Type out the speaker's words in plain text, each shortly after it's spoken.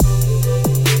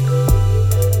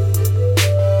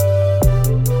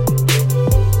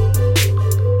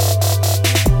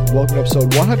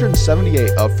episode 178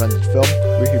 of Friends in Film.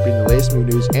 We're here bringing the latest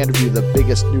movie news and review the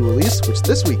biggest new release, which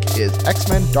this week is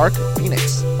X-Men Dark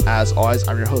Phoenix. As always,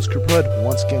 I'm your host, Cooper Hood,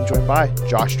 once again joined by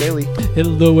Josh Straley.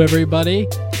 Hello, everybody.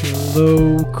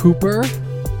 Hello, Cooper.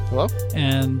 Hello.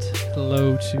 And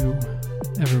hello to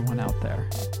everyone out there.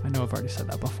 I know I've already said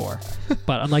that before,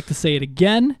 but I'd like to say it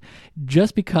again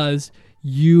just because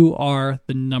you are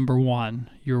the number one.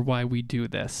 You're why we do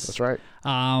this. That's right.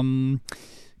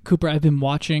 Cooper, I've been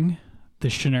watching the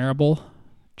Chernobyl.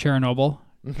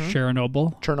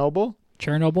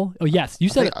 Oh, yes. You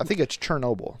said it. I think it's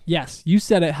Chernobyl. Yes. You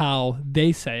said it how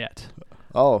they say it.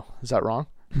 Oh, is that wrong?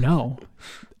 No.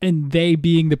 And they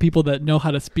being the people that know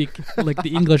how to speak like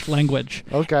the English language.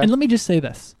 Okay. And let me just say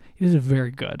this. It is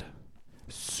very good.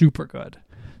 Super good.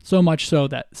 So much so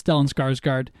that Stellan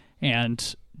Skarsgård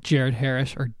and Jared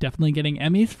Harris are definitely getting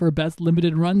Emmys for Best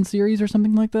Limited Run Series or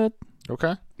something like that.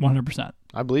 Okay. 100%.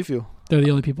 I believe you. They're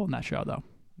the only people in that show, though.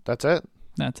 That's it?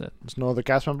 That's it. There's no other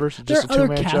cast members? It's there just a are other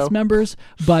two-man cast show? members,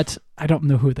 but I don't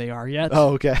know who they are yet. Oh,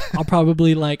 okay. I'll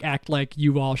probably act like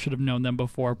you all should have known them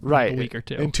before Right. a week or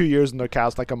two. In 2 years, and they'll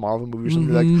cast like a Marvel movie or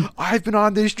something. Like, I've been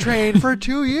on this train for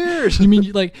 2 years. You mean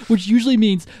which usually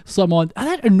means someone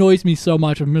that annoys me so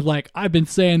much. I'm like, I've been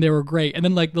saying they were great, and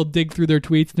then they'll dig through their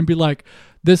tweets and be like,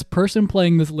 this person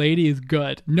playing this lady is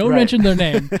good. No mention their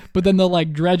name, but then they'll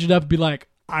dredge it up and be like,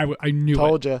 I knew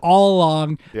Told it ya. all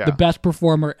along. Yeah. The best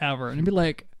performer ever, and I'd be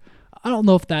like, I don't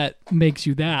know if that makes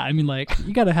you that. I mean,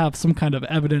 you got to have some kind of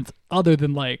evidence other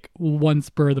than one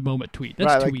spur of the moment tweet.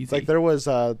 That's too easy. There was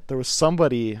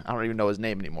somebody, I don't even know his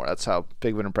name anymore. That's how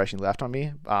big of an impression he left on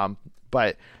me.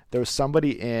 But there was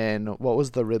somebody in, what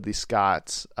was the Ridley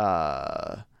Scott's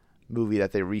movie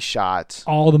that they reshot?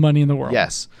 All the Money in the World.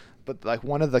 Yes, but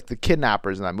one of the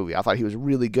kidnappers in that movie, I thought he was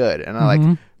really good, and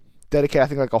I dedicated I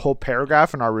think a whole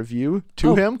paragraph in our review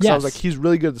to him because I was like, he's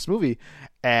really good at this movie,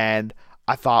 and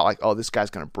I thought oh, this guy's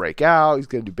going to break out. He's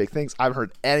going to do big things. I haven't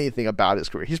heard anything about his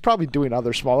career. He's probably doing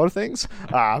other smaller things,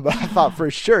 but I thought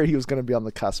for sure he was going to be on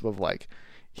the cusp of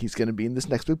he's going to be in this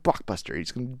next big blockbuster.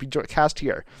 He's going to be cast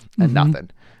here and nothing.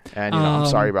 And I'm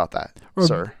sorry about that,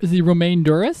 sir. Is he Romain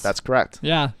Duris? That's correct.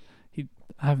 Yeah.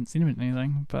 I haven't seen him in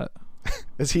anything, but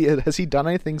has he done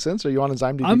anything since? Are you on his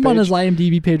IMDb page? I'm on his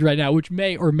IMDb page right now, which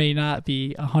may or may not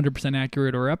be 100%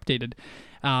 accurate or updated.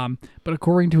 But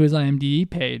according to his IMDb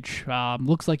page,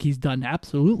 looks like he's done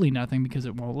absolutely nothing because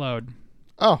it won't load.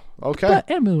 Oh, okay.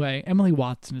 But anyway, Emily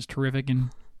Watson is terrific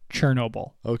in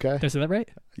Chernobyl. Okay. Did I say that right?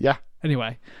 Yeah.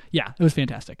 Anyway, yeah, it was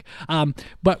fantastic.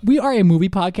 But we are a movie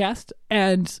podcast,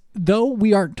 and though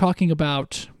we aren't talking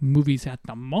about movies at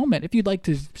the moment, if you'd like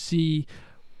to see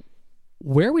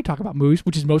where we talk about movies,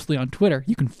 which is mostly on Twitter,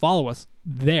 you can follow us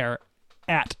there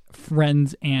at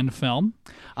Friends and Film.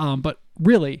 But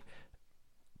really,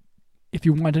 if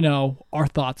you want to know our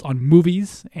thoughts on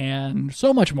movies and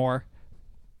so much more,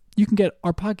 you can get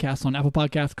our podcasts on Apple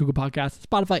Podcasts, Google Podcasts,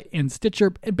 Spotify, and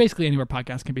Stitcher, and basically anywhere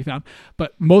podcasts can be found.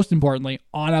 But most importantly,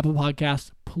 on Apple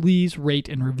Podcasts, please rate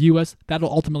and review us.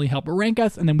 That'll ultimately help rank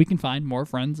us, and then we can find more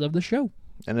friends of the show.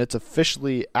 And it's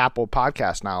officially Apple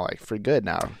Podcast now, for good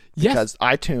now. Yes. Because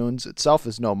iTunes itself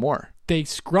is no more. They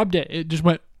scrubbed it. It just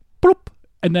went bloop,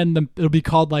 and then it'll be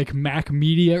called Mac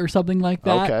Media or something like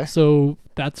that. Okay. So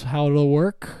that's how it'll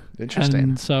work.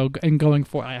 Interesting. And going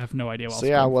forward, I have no idea what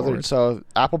else. So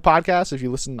Apple Podcasts, if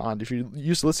you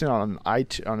used to listening on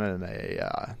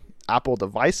an Apple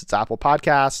device, it's Apple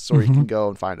Podcasts, or you can go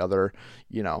and find other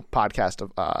podcast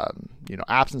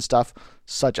apps and stuff,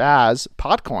 such as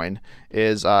Podcoin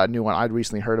is a new one I'd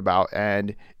recently heard about.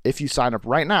 And if you sign up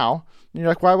right now, you're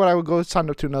like, why would I go sign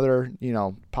up to another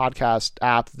podcast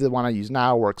app? The one I use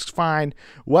now works fine.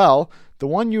 Well, the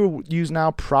one you use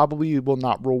now probably will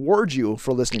not reward you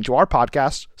for listening to our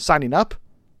podcast, signing up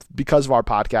because of our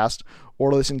podcast,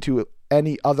 or listening to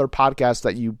any other podcast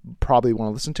that you probably want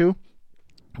to listen to.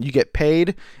 You get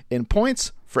paid in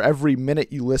points for every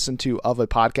minute you listen to of a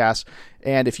podcast.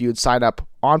 And if you would sign up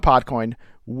on Podcoin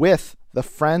with the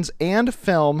Friends and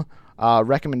Film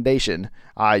recommendation,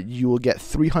 you will get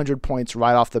 300 points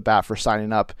right off the bat for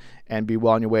signing up and be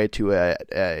well on your way to a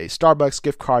Starbucks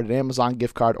gift card, an Amazon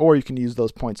gift card, or you can use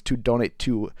those points to donate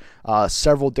to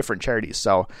several different charities.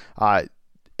 So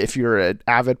if you're an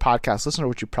avid podcast listener,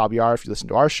 which you probably are if you listen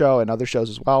to our show and other shows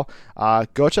as well,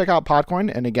 go check out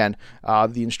Podcoin. And again,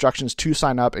 the instructions to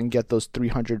sign up and get those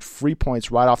 300 free points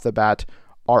right off the bat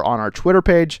are on our Twitter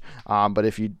page. But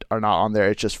if you are not on there,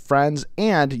 it's just Friends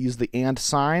and use the and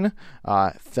sign,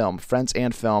 film, Friends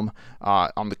and Film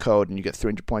on the code, and you get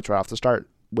 300 points right off the start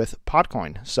with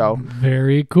Podcoin. So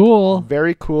very cool.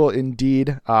 Very cool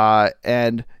indeed.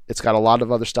 And It's got a lot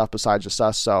of other stuff besides just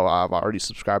us, so I've already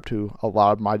subscribed to a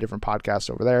lot of my different podcasts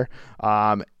over there.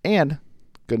 And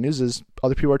good news is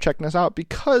other people are checking us out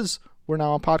because we're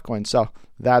now on Podcoin, so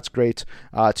that's great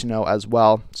to know as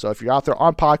well. So if you're out there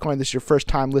on Podcoin, this is your first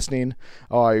time listening,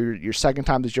 or your second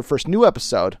time, this is your first new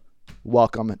episode,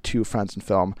 welcome to Friends in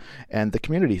Film and the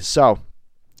community. So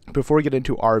before we get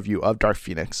into our review of Dark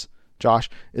Phoenix, Josh,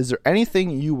 is there anything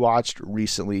you watched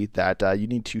recently that you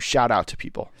need to shout out to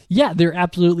people? Yeah, there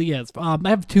absolutely is. I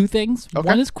have two things. Okay.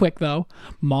 One is quick, though.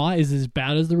 Ma is as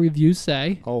bad as the reviews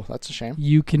say. Oh, that's a shame.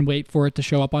 You can wait for it to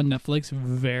show up on Netflix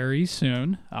very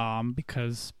soon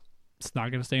because it's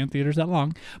not going to stay in theaters that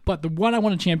long. But the one I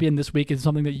want to champion this week is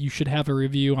something that you should have a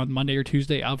review on Monday or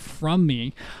Tuesday of from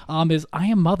me, is I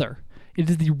Am Mother. It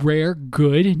is the rare,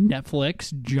 good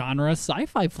Netflix genre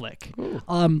sci-fi flick.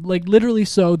 Like literally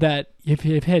so that if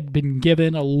it had been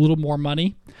given a little more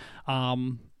money,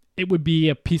 it would be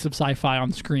a piece of sci-fi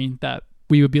on screen that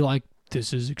we would be like,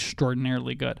 this is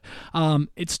extraordinarily good.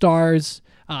 It stars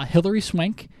Hilary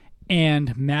Swank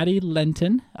and Maddie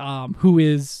Lenton, who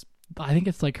is, I think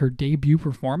it's like her debut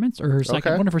performance or her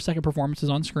second one of her second performances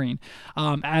on screen,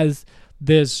 as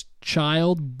this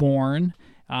child born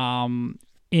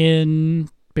in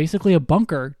basically a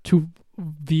bunker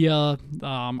via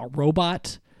a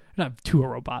robot, not to a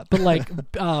robot, but like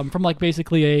from like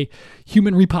basically a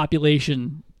human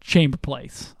repopulation chamber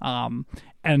place.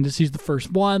 And she's the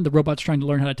first one. The robot's trying to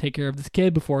learn how to take care of this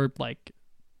kid before like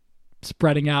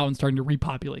spreading out and starting to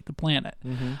repopulate the planet.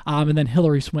 And then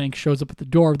Hilary Swank shows up at the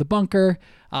door of the bunker,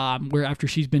 where after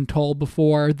she's been told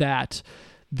before that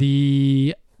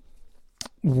the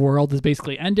world is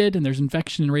basically ended and there's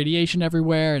infection and radiation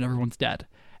everywhere and everyone's dead.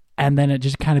 And then it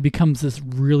just kind of becomes this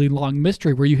really long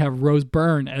mystery where you have Rose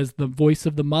Byrne as the voice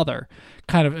of the mother.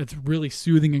 Kind of, it's really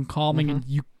soothing and calming, and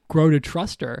you grow to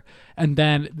trust her. And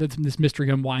then this mystery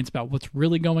unwinds about what's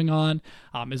really going on.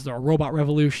 Is there a robot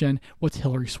revolution? What's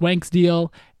Hilary Swank's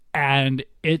deal? And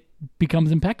it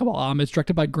becomes impeccable. It's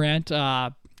directed by Grant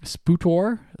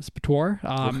Sputor.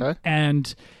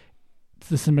 And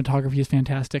the cinematography is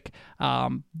fantastic.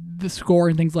 The score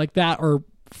and things like that are,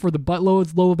 for the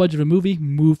low budget of a movie,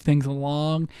 move things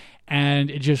along, and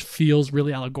it just feels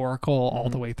really allegorical all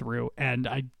the way through. And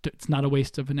it's not a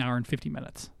waste of an hour and 50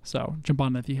 minutes. So jump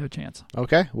on it if you have a chance.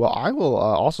 Okay. Well, I will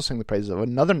also sing the praises of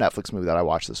another Netflix movie that I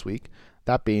watched this week.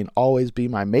 That being Always Be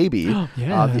My Maybe,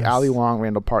 the Ali Wong,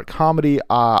 Randall Park comedy.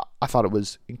 I thought it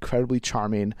was incredibly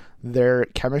charming. Their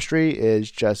chemistry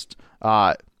is just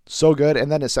so good. And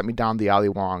then it sent me down the Ali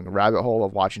Wong rabbit hole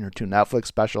of watching her two Netflix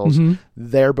specials.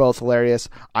 They're both hilarious.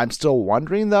 I'm still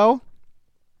wondering, though,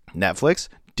 Netflix,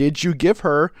 did you give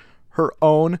her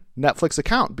own Netflix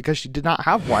account? Because she did not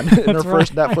have one in her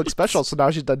first Netflix special. So now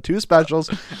she's done two specials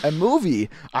and movie.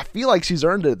 I feel like she's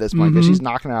earned it at this point because she's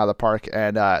knocking it out of the park.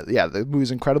 And the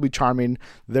movie's incredibly charming.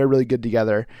 They're really good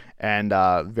together and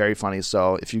very funny.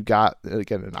 So if you got,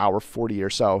 again, an hour 40 or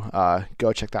so,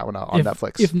 go check that one out on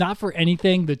Netflix. If not for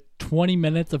anything, the 20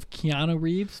 minutes of Keanu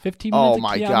Reeves, 15 minutes of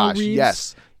Keanu Reeves. Oh my gosh,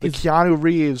 yes. The Keanu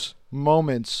Reeves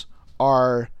moments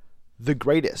are the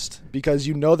greatest because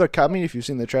you know they're coming if you've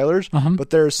seen the trailers, but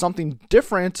there's something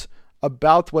different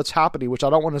about what's happening, which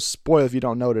I don't want to spoil if you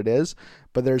don't know what it is,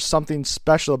 but there's something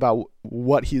special about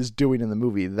what he's doing in the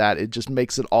movie that it just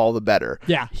makes it all the better.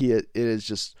 Yeah. It is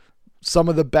just some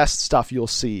of the best stuff you'll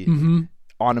see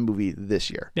on a movie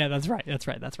this year. Yeah, that's right. It's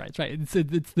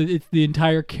the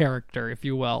entire character, if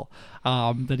you will,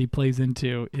 that he plays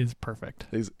into is perfect.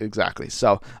 Exactly.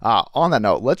 So on that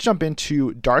note, let's jump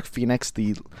into Dark Phoenix,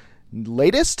 the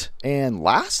latest and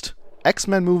last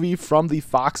X-Men movie from the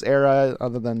Fox era,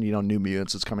 other than New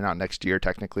Mutants is coming out next year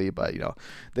technically, but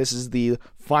this is the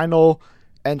final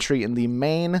entry in the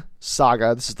main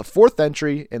saga. This is the fourth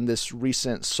entry in this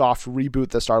recent soft reboot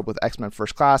that started with X-Men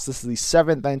First Class. This is the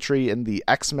seventh entry in the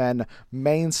X-Men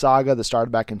main saga that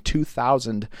started back in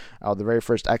 2000, the very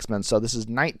first X-Men. So this is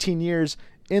 19 years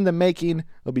in the making.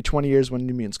 It'll be 20 years when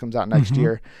New Mutants comes out next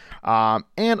year. And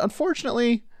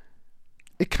unfortunately,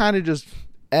 it kind of just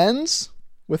ends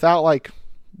without like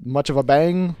much of a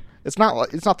bang. It's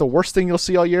not the worst thing you'll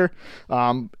see all year.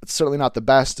 It's certainly not the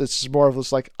best. It's just more of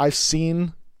just like, I've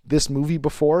seen this movie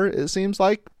before, it seems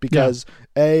like, because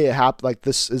it happened, like,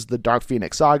 this is the Dark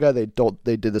Phoenix saga. They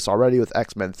did this already with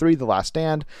X-Men 3, The Last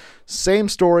Stand. Same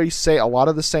story, say a lot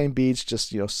of the same beats,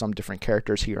 just some different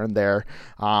characters here and there.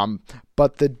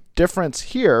 But the difference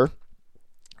here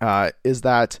is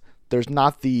that there's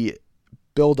not the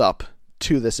build up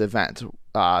to this event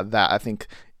that I think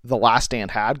The Last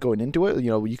Stand had going into it.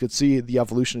 You could see the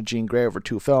evolution of Jean Grey over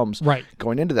two films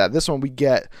going into that. This one, we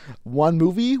get one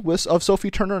movie of Sophie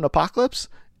Turner and Apocalypse,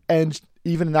 and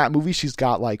even in that movie, she's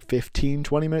got like 15,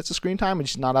 20 minutes of screen time and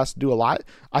she's not asked to do a lot.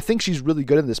 I think she's really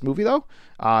good in this movie though.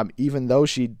 Even though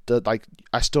she did, like,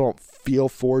 I still don't feel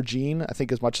for Jean, I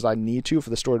think, as much as I need to for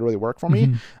the story to really work for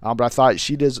me. But I thought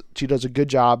she does a good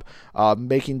job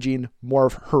making Jean more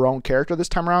of her own character this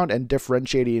time around and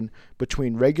differentiating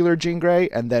between regular Jean Grey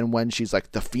and then when she's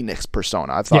like the Phoenix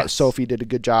persona. I thought Sophie did a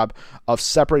good job of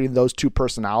separating those two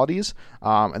personalities.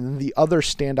 And then the other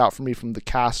standout for me from the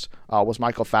cast was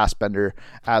Michael Fassbender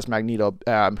as Magneto,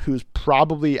 who's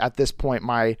probably at this point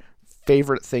my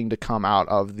favorite thing to come out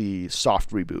of the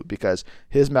soft reboot, because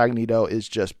his Magneto is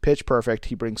just pitch perfect.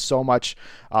 He brings so much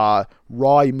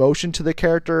raw emotion to the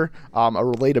character, a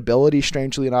relatability,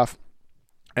 strangely enough,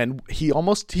 and he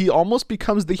almost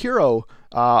becomes the hero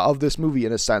of this movie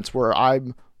in a sense, where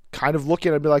I'm kind of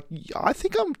looking and be like, I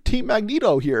think I'm Team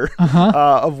Magneto here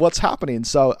of what's happening.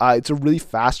 So it's a really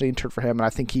fascinating turn for him, and I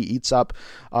think he eats up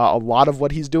a lot of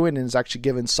what he's doing and is actually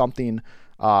given something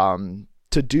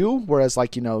to do, whereas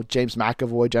like, you know, James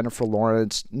McAvoy, Jennifer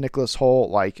Lawrence, Nicholas Hoult,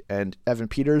 like, and Evan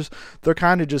Peters, they're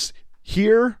kind of just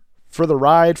here for the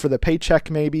ride, for the paycheck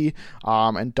maybe,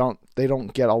 and they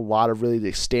don't get a lot of really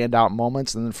the standout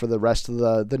moments. And then for the rest of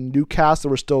the new cast that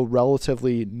we're still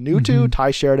relatively new to,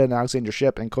 Ty Sheridan, Alexandra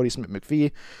Shipp, and Cody Smith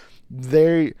McPhee,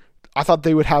 I thought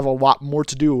they would have a lot more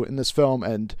to do in this film,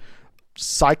 and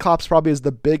Cyclops probably is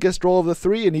the biggest role of the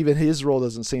three, and even his role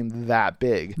doesn't seem that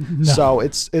big. No. So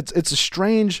it's a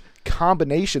strange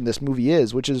combination this movie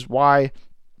is, which is why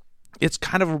it's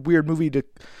kind of a weird movie to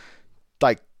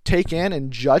like take in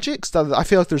and judge it, because I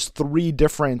feel like there's three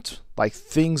different like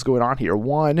things going on here.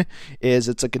 One is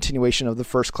it's a continuation of the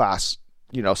First Class,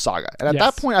 you know, saga, and at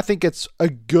that point I think it's a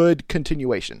good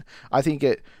continuation. I think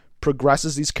it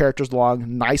progresses these characters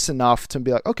along nice enough to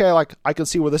be like, okay, like I can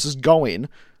see where this is going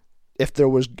if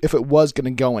it was going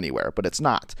to go anywhere, but it's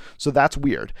not. So that's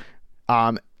weird.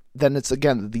 Then it's,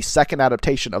 again, the second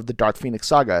adaptation of the Dark Phoenix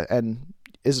saga. And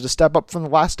is it a step up from The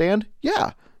Last Stand?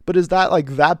 Yeah. But is that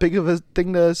like that big of a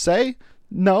thing to say?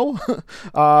 No.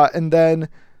 And then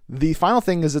the final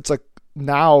thing is, it's like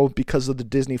now, because of the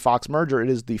Disney Fox merger, it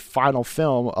is the final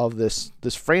film of this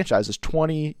franchise, this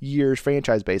 20 years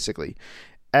franchise basically.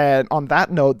 And on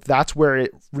that note, that's where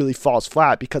it really falls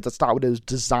flat, because that's not what it was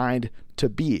designed to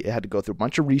be. It had to go through a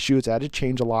bunch of reshoots. It had to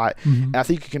change a lot. And I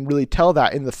think you can really tell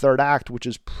that in the third act, which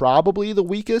is probably the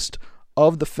weakest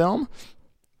of the film.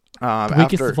 The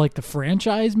weakest of like the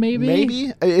franchise, maybe?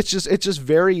 Maybe. It's just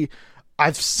very...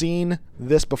 I've seen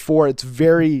this before. It's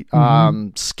very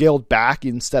scaled back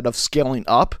instead of scaling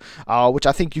up, which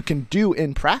I think you can do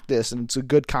in practice, and it's a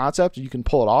good concept. You can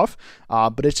pull it off,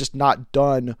 but it's just not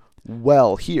done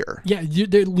well here. Yeah,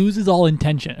 it loses all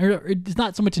intention. Or it's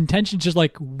not so much intention, just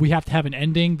like we have to have an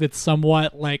ending that's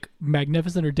somewhat like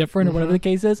magnificent or different or whatever the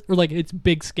case is, or like it's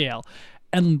big scale.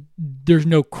 And there's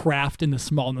no craft in the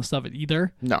smallness of it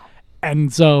either. No.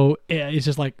 And so it's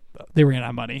just like they ran out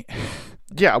of money.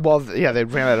 Yeah, well, they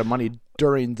ran out of money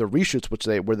during the reshoots,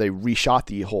 where they reshot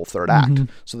the whole third act.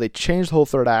 So they changed the whole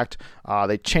third act.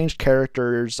 They changed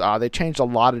characters. They changed a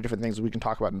lot of different things that we can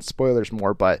talk about in spoilers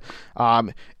more. But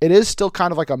it is still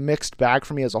kind of like a mixed bag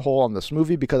for me as a whole on this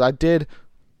movie, because I did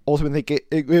ultimately think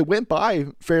it went by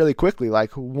fairly quickly.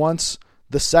 Like once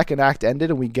the second act ended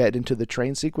and we get into the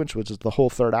train sequence, which is the whole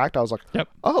third act, I was like,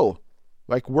 oh,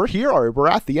 like we're here, or we're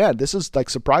at the end. This is like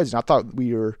surprising. I thought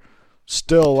we were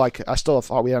still like, I still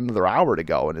thought we had another hour to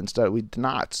go, and instead we did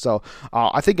not. So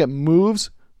I think it moves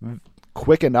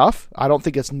quick enough. I don't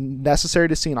think it's necessary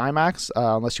to see in IMAX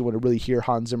unless you want to really hear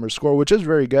Hans Zimmer's score, which is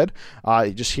very good.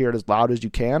 You just hear it as loud as you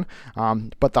can.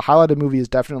 But the highlight of the movie is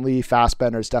definitely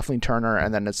Fassbender, it's definitely Turner,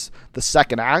 and then it's the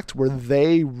second act where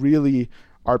they really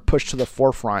are pushed to the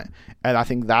forefront. And I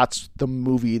think that's the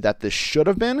movie that this should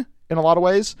have been in a lot of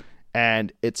ways,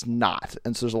 and it's not.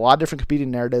 And so there's a lot of different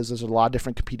competing narratives, there's a lot of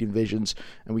different competing visions,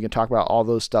 and we can talk about all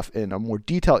those stuff in a more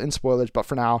detail in spoilers. But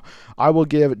for now, I will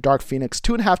give Dark Phoenix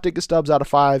 2.5 Digga Stubs out of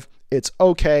 5. It's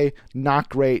okay, not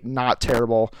great, not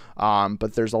terrible,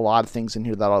 but there's a lot of things in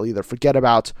here that I'll either forget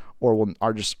about or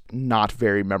are just not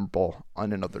very memorable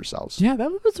on and of themselves. Yeah,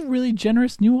 that was a really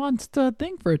generous, nuanced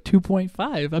thing for a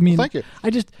 2.5. I mean, well, thank you.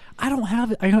 I don't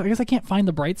have it. I guess I can't find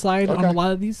the bright side on a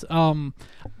lot of these.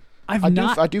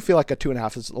 I do feel like a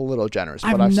 2.5 is a little generous,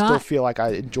 but I still feel like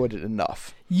I enjoyed it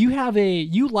enough. You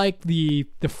like the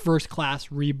First Class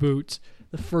reboot,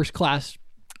 the First Class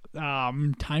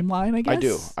timeline, I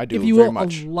guess. I do. If you very will,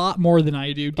 much. a lot more than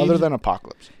I do. Other than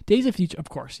Apocalypse. Days of Future, of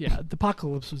course, yeah. The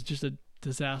Apocalypse was just a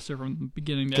disaster from the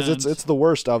beginning to end. Because it's the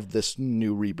worst of this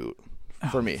new reboot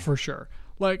for me. For sure.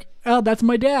 Like, oh, that's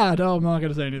my dad. Oh, I'm not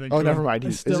going to say anything. Oh, never mind.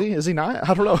 Is he? Is he not?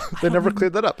 I don't know. They never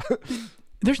cleared that up.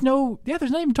 there's not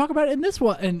even talk about it in this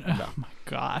one. And oh my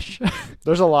gosh,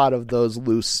 There's a lot of those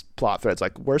loose plot threads.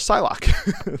 Like, where's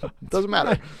Psylocke? Doesn't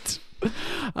matter.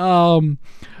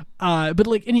 But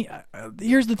like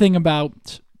here's the thing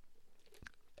about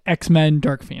X-Men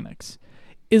Dark Phoenix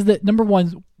is that number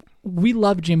one, we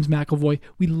love James McAvoy,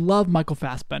 we love Michael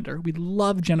Fassbender, we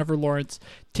love Jennifer Lawrence.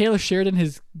 Taylor Sheridan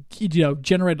has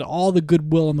generated all the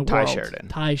goodwill in the world.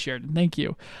 Ty Sheridan, thank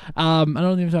you. I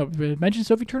don't even know. Did I mention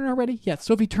Sophie Turner already? Yeah,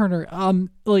 Sophie Turner.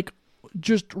 Like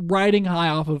just riding high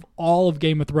off of all of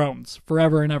Game of Thrones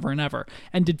forever and ever and ever,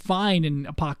 and did fine in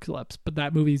Apocalypse, but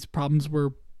that movie's problems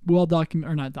were well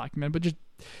documented, or not documented, but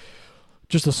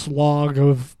just a slog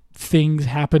of things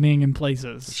happening in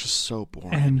places. It's just so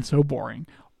boring. And so boring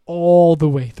all the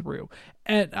way through.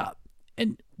 And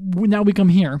now we come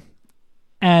here,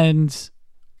 and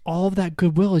all of that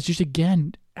goodwill is just,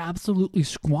 again, absolutely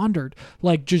squandered.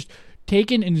 Like, just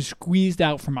taken and squeezed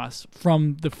out from us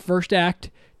from the first act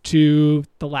to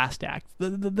the last act.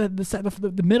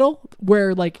 The middle,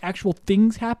 where, like, actual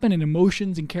things happen and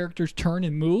emotions and characters turn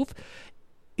and move,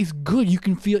 is good. You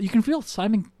can feel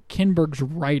Simon Kinberg's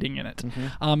writing in it,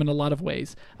 in a lot of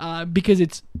ways, because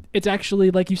it's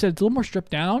actually, like you said, it's a little more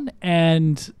stripped down,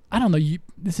 and I don't know.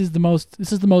 This is the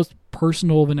most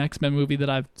personal of an X-Men movie that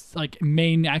I've, like,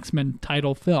 main X-Men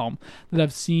title film that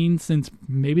I've seen since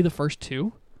maybe the first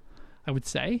two, I would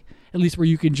say, at least, where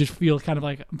you can just feel kind of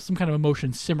like some kind of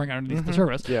emotion simmering underneath the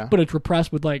surface, but it's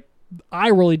repressed with, like,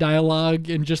 eye-rolly dialogue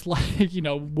and just, like,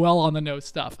 well on the nose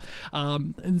stuff,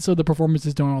 and so the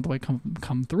performances don't all the way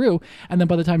come through. And then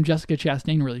by the time Jessica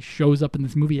Chastain really shows up in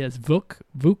this movie as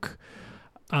Vuk,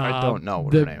 I don't know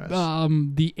what her name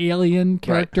is. The alien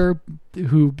character,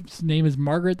 whose name is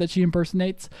Margaret, that she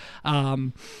impersonates.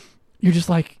 You're just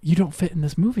like, you don't fit in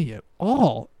this movie at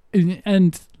all,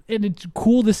 and it's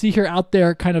cool to see her out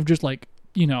there, kind of just like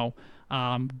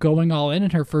going all in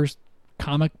her first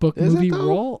comic book movie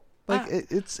role. Like,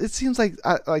 it seems like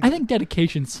I think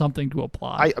dedication's something to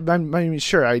apply. I mean,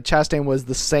 sure, Chastain was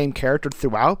the same character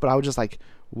throughout, but I was just like,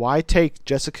 why take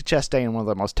Jessica Chastain, one of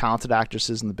the most talented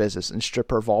actresses in the business, and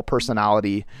strip her of all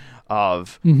personality,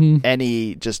 of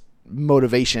any just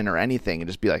motivation or anything, and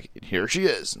just be like, here she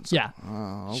is. And so,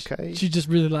 okay. She's just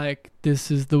really like,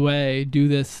 this is the way, do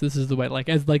this. This is the way. Like,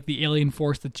 as like the alien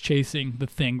force that's chasing the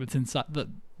thing that's inside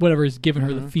whatever is giving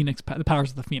her the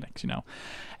powers of the Phoenix,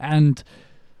 and.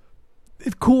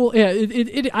 It's cool. Yeah,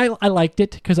 I liked it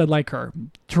because I like her.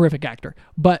 Terrific actor.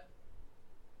 But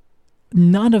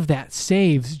none of that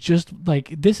saves. Just like,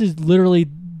 this is literally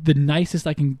the nicest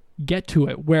I can get to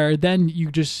it, where then you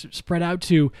just spread out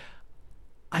to,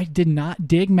 I did not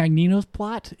dig Magneto's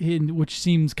plot, which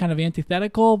seems kind of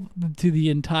antithetical to the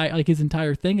his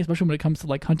entire thing, especially when it comes to,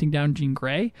 like, hunting down Jean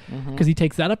Grey, because he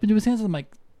takes that up into his hands. I'm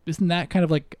like, isn't that kind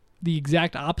of like the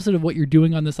exact opposite of what you're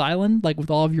doing on this island, like with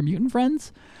all of your mutant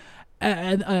friends?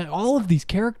 And all of these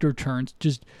character turns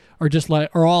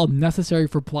are all necessary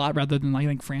for plot rather than, like, I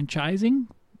think, franchising,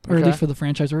 or at least for the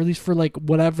franchise, or at least for, like,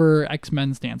 whatever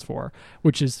X-Men stands for,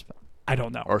 which is, I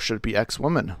don't know. Or should it be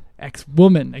X-Woman?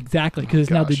 X-Woman, exactly, because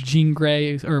it's now the Jean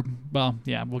Grey, well,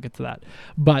 yeah, we'll get to that.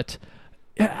 But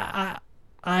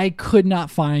I could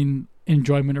not find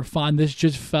enjoyment or fun. This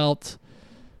just felt,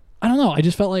 I don't know. I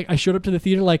just felt like I showed up to the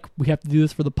theater like, we have to do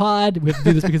this for the pod. We have to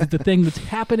do this because it's a thing that's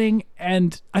happening.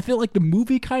 And I feel like the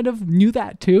movie kind of knew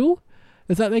that too.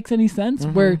 Does that make any sense?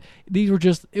 Where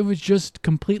it was just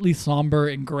completely somber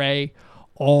and gray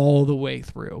all the way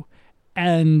through.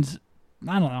 And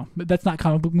I don't know. That's not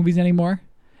comic book movies anymore,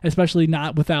 especially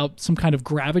not without some kind of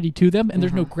gravity to them. And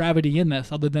there's no gravity in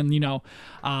this other than,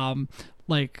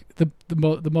 like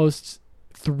the most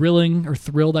thrilling or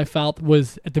thrilled I felt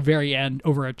was at the very end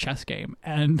over a chess game,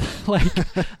 and like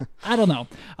I don't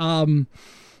know,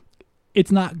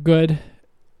 it's not good,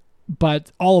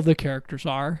 but all of the characters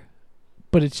are,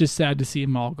 but it's just sad to see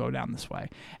them all go down this way.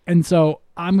 And so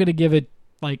I'm gonna give it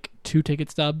like 2 ticket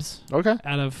stubs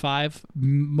out of 5,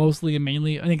 mostly and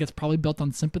mainly. I think it's probably built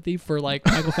on sympathy for, like,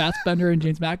 Michael Fassbender and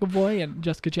James McAvoy and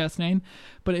Jessica Chastain,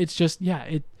 but it's just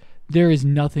there is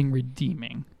nothing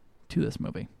redeeming to this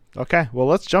movie. Okay, well,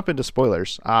 let's jump into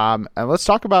spoilers, and let's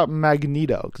talk about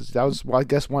Magneto, because that was, I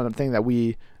guess, one thing that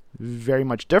we very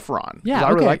much differ on. Yeah, I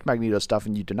really like Magneto stuff,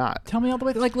 and you do not. Tell me all the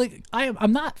way. Like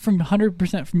I'm not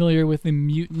 100% familiar with the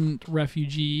mutant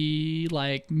refugee,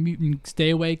 like mutant stay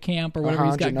away camp or whatever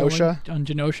he's got Genosha. going on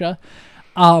Genosha.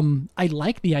 I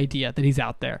like the idea that he's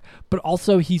out there, but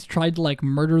also he's tried to like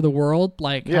murder the world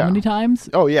like how many times?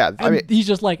 Oh yeah, I mean, he's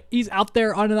just like he's out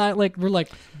there on that like we're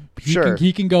like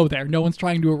he can go there. No one's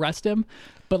trying to arrest him,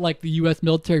 but like the U.S.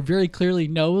 military very clearly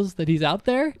knows that he's out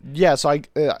there. Yeah, so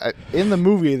in the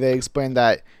movie they explain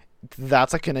that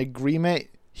that's like an agreement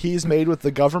he's made with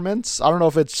the governments. I don't know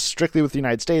if it's strictly with the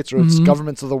United States or it's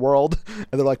governments of the world. And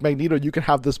they're like, Magneto, you can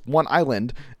have this one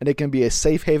island and it can be a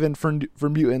safe haven for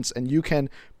mutants and you can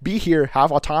be here,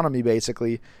 have autonomy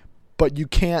basically, but you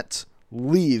can't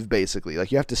leave basically.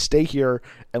 Like you have to stay here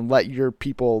and let your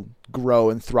people grow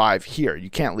and thrive here. You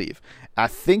can't leave. I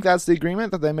think that's the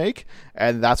agreement that they make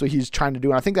and that's what he's trying to do.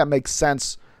 And I think that makes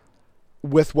sense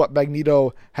with what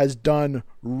Magneto has done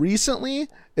recently.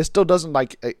 It still doesn't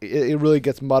like it really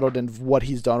gets muddled in what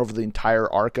he's done over the entire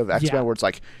arc of X-Men where it's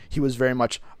like he was very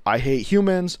much I hate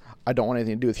humans, I don't want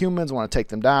anything to do with humans, I want to take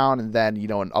them down, and then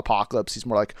in Apocalypse he's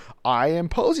more like I am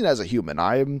posing as a human,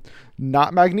 I am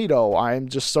not Magneto, I am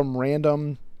just some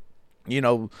random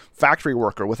factory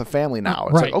worker with a family now.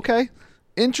 It's like okay,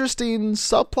 interesting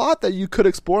subplot that you could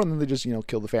explore, and then they just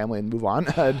kill the family and move on.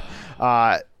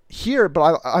 And here,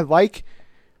 but I like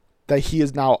that he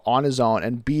is now on his own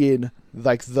and being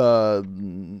like the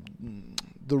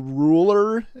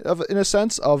ruler of, in a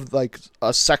sense, of like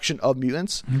a section of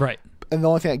mutants. Right. And the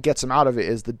only thing that gets him out of it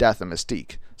is the death of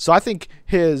Mystique. So I think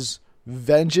his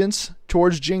vengeance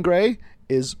towards Jean Grey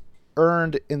is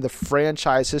earned in the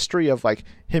franchise history of like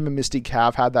him and Mystique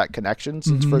have had that connection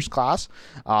since First Class,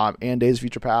 and Days of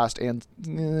Future Past, and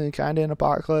kind of in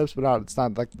Apocalypse, but it's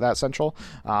not like that central.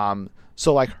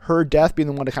 So like her death being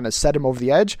the one to kind of set him over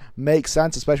the edge makes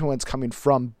sense, especially when it's coming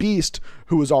from Beast,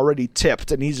 who was already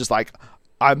tipped, and he's just like,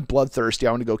 I'm bloodthirsty,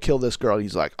 I want to go kill this girl. And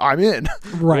he's like, I'm in.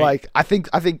 Right. Like I think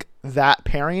that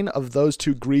pairing of those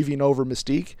two grieving over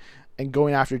Mystique and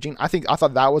going after Jean, I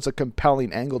thought that was a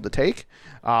compelling angle to take.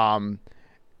 And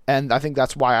I think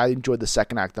that's why I enjoyed the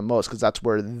second act the most, because that's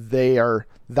where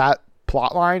that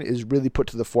plot line is really put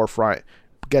to the forefront.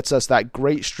 Gets us that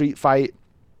great street fight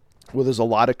where there's a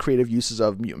lot of creative uses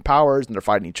of mutant powers and they're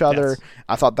fighting each other. Yes.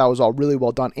 I thought that was all really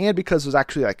well done. And because there's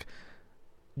actually like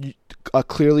a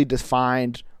clearly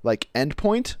defined like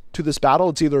endpoint to this battle.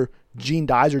 It's either Jean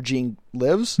dies or Jean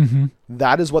lives.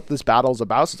 That is what this battle is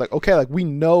about. So it's like, okay, like we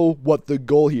know what the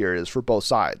goal here is for both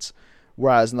sides.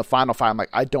 Whereas in the final fight, I'm like,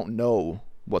 I don't know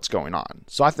what's going on.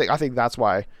 So I think that's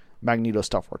why Magneto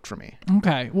stuff worked for me.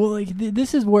 Okay. Well, like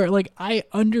this is where like I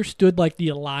understood like the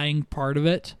allying part of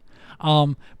it.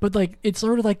 But like it's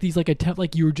sort of like these like attempt,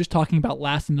 like you were just talking about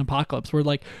last in Apocalypse, where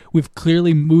like we've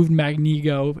clearly moved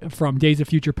Magneto from Days of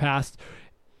Future Past,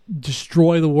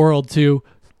 destroy the world, to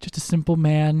just a simple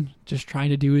man just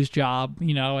trying to do his job,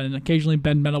 and occasionally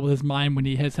bend metal with his mind when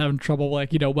he has having trouble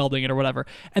like welding it or whatever.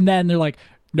 And then they're like,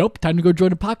 nope, time to go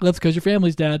join Apocalypse because your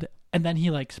family's dead. And then he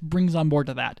like brings on board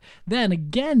to that. Then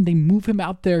again, they move him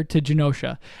out there to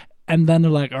Genosha, and then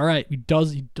they're like, all right, he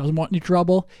doesn't want any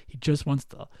trouble. He just wants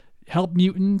to help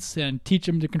mutants and teach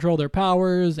them to control their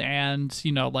powers and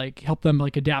like help them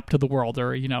like adapt to the world,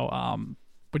 or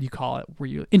what do you call it, where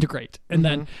you integrate. And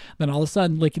then all of a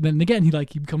sudden, like then again he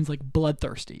becomes like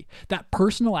bloodthirsty. That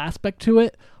personal aspect to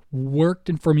it worked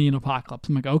and for me in Apocalypse.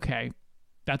 I'm like, okay,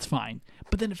 that's fine.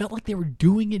 But then it felt like they were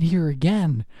doing it here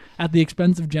again at the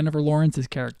expense of Jennifer Lawrence's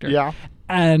character. Yeah.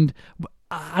 And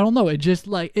I don't know, it just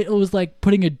like it was like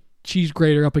putting a cheese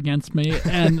grater up against me,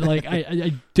 and like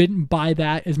I didn't buy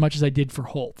that as much as I did for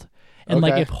Holt. And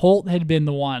like if Holt had been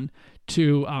the one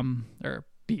to or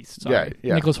Beast, sorry,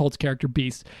 Nicholas Holt's character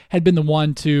Beast had been the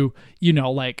one to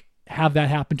like have that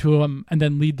happen to him and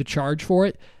then lead the charge for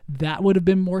it, that would have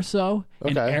been more so.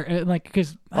 Okay. And like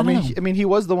because I mean he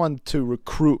was the one to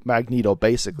recruit Magneto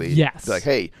basically. Yes. Like,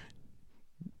 hey,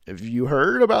 have you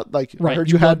heard about like right. I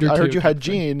heard you had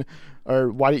Jean,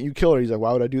 or why didn't you kill her? He's like,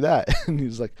 why would I do that? And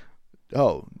he's like,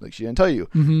 oh, like she didn't tell you.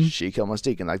 She killed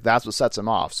Mystique, and like that's what sets him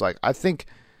off. So like I think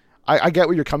I get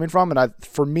where you're coming from, and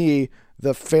for me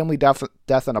the family death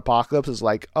in Apocalypse is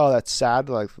like, oh, that's sad,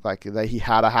 like that he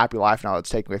had a happy life, now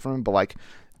it's taken away from him, but like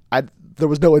there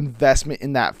was no investment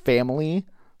in that family,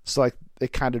 so like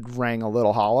it kind of rang a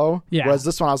little hollow. Yeah. Whereas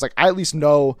this one I was like, I at least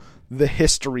know the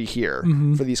history here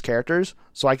for these characters,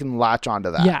 so I can latch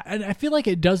onto that. Yeah, and I feel like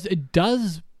it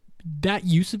does that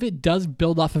use of it does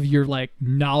build off of your like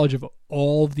knowledge of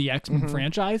all of the X-Men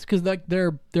franchise, because like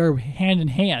they're hand in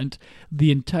hand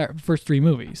the entire first three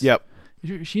movies. Yep.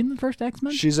 Is she in the first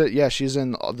X-Men? She's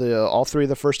in all three of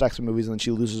the first X-Men movies, and then she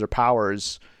loses her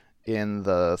powers in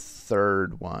the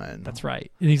third one. That's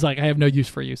right. And he's like, I have no use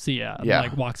for you. See ya. And Yeah.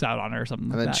 like walks out on her or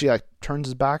something And like then that. she like turns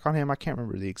his back on him. I can't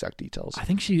remember the exact details. I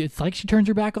think it's like she turns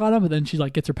her back on him, but then she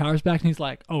like gets her powers back and he's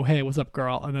like, oh, hey, what's up,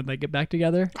 girl? And then they get back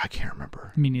together. I can't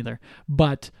remember. Me neither.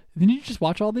 But didn't you just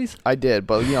watch all these? I did,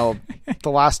 but the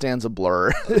last stand's a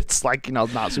blur. It's like, not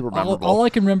super memorable. All I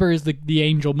can remember is the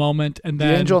angel moment and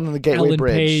then the angel and then the Gateway Ellen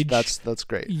Bridge. Page, That's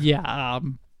great. yeah,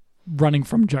 running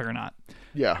from Juggernaut.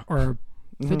 Yeah. Or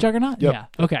is it Juggernaut? Yep. Yeah.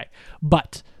 Okay.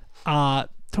 But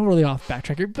totally off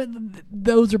backtracker. But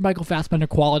those are Michael Fassbender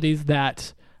qualities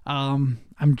that or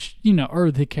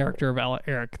the character of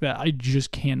Eric that I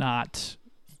just cannot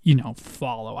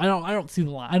follow. I don't see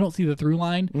the line. I don't see the through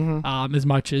line as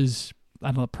much as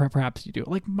I don't know. Perhaps you do.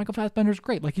 Like Michael Fassbender's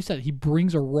great. Like you said, he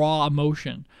brings a raw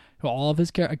emotion to all of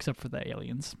his characters, except for the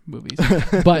Aliens movies,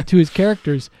 but to his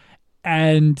characters,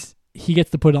 and he gets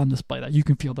to put it on display that you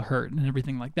can feel the hurt and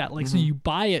everything like that. Like so, you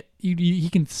buy it. He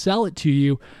can sell it to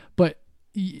you, but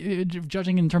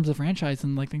judging in terms of franchise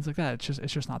and like things like that,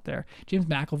 it's just not there. James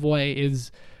McAvoy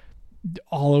is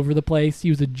all over the place. He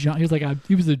was like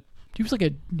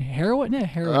a heroin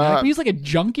addict. He was like a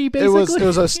junkie, basically. It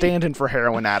was a stand-in for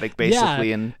heroin addict,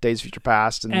 basically, in Days of Future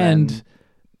Past. And then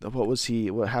what was he?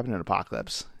 What happened in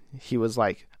Apocalypse? He was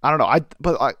like, I don't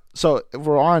know. So if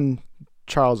we're on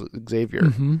Charles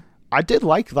Xavier, I did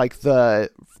like the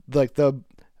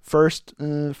first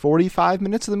 45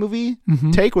 minutes of the movie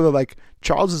take where they're like,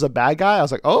 Charles is a bad guy. I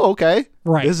was like, oh, okay,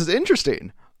 right. This is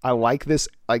interesting. I like this.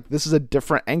 Like, this is a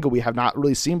different angle we have not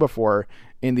really seen before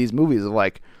in these movies. Of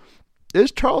like,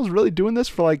 is Charles really doing this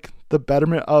for like the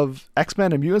betterment of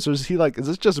X-Men and mutants, or is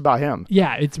this just about him?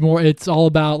 Yeah, it's all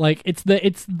about like it's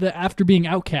the after being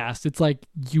outcast, it's like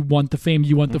you want the fame,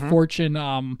 you want the fortune.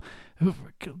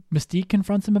 Mystique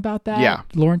confronts him about that. Yeah.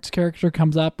 Lawrence's character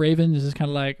comes up, Raven is just kind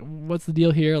of like, what's the deal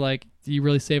here? Like, are you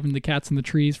really saving the cats in the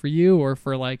trees for you or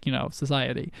for like,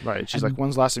 society? Right. She's like,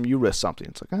 when's the last time you risked something?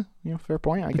 It's like, fair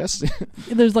point, I guess.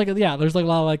 There's like a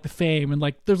lot of like the fame and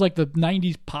like there's like the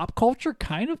 90s pop culture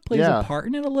kind of plays a part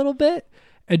in it a little bit.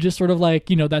 And just sort of like,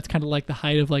 that's kind of like the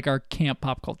height of like our camp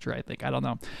pop culture, I think. I don't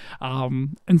know.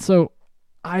 And so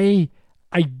I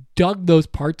dug those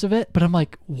parts of it, but I'm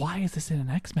like, why is this in an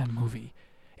X-Men movie?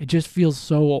 It just feels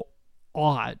so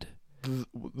odd.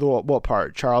 What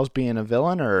part? Charles being a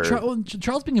villain, or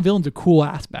Charles being a villain is a cool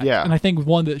aspect, and I think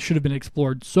one that should have been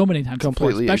explored so many times before,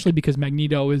 especially because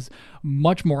Magneto is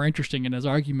much more interesting in his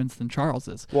arguments than Charles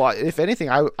is. Well, if anything,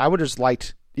 I would just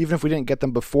liked, even if we didn't get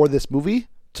them before this movie,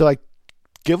 to like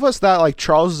give us that like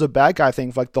Charles is a bad guy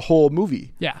thing for like the whole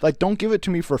movie. Yeah, like don't give it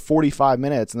to me for 45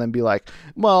 minutes and then be like,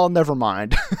 well, never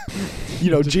mind.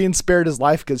 Jean spared his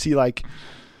life because he like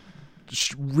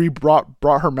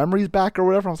brought her memories back or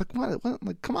whatever. I was like, what?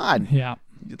 Like, come on. Yeah.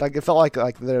 Like it felt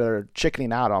like they're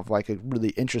chickening out of like a really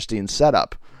interesting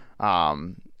setup.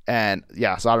 And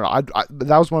yeah, so I don't know. I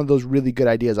that was one of those really good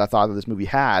ideas I thought that this movie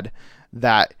had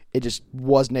that it just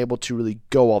wasn't able to really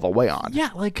go all the way on. Yeah,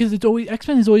 like because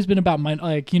X-Men has always been about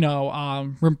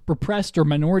repressed or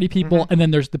minority people, and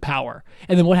then there's the power,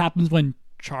 and then what happens when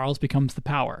Charles becomes the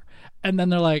power, and then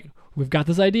they're like, we've got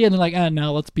this idea, and they're like,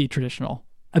 no, let's be traditional,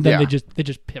 and then they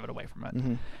just pivot away from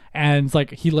it, and it's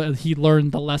like he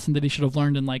learned the lesson that he should have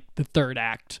learned in like the third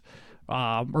act.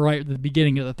 Right at the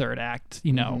beginning of the third act,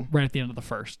 right at the end of the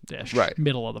first dish, right,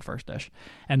 middle of the first dish,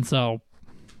 and so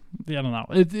I don't know.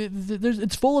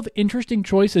 It's full of interesting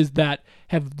choices that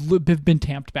have been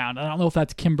tamped down. I don't know if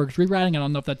that's Kimberg's rewriting. I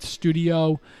don't know if that's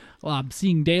studio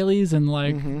seeing dailies and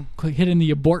like hitting the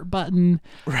abort button,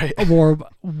 right, or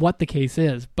what the case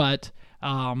is. But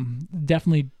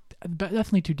definitely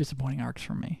two disappointing arcs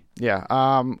for me.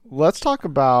 Yeah. Let's talk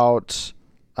about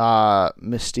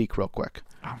Mystique real quick.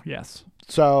 Oh, yes.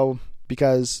 So,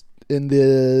 because I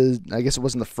guess it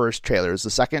wasn't the first trailer, it was the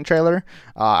second trailer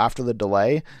after the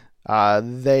delay,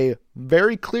 they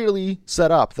very clearly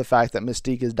set up the fact that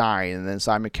Mystique is dying, and then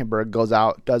Simon Kinberg goes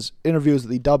out, does interviews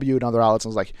with EW and other outlets, and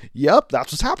was like, yep,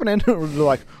 that's what's happening. They're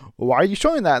like, well, why are you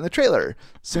showing that in the trailer?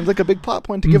 Seems like a big plot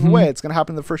point to give away. It's going to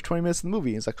happen in the first 20 minutes of the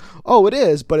movie. It's like, oh, it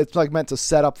is, but it's like meant to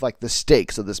set up like the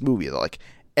stakes of this movie. That like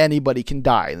anybody can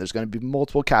die, and there's going to be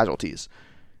multiple casualties.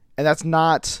 And that's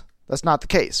not the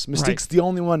case. Mystique's the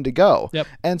only one to go. Yep.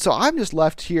 And so I'm just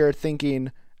left here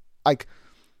thinking, like,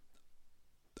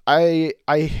 I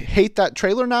hate that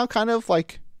trailer now, kind of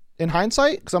like in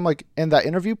hindsight, because I'm like in that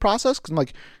interview process, because I'm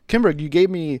like, Kinberg, you gave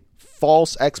me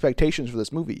false expectations for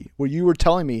this movie, where you were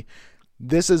telling me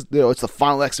this is it's the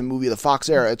final X-Men movie of the Fox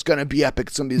era. It's gonna be epic.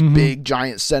 It's gonna be this big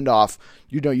giant send off.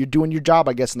 You're doing your job,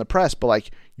 I guess, in the press, but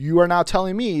like you are now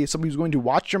telling me somebody who's going to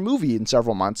watch your movie in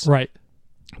several months, right?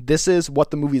 this is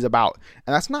what the movie's about.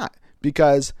 And that's not,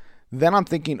 because then I'm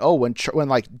thinking, oh, when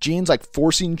like Jean's like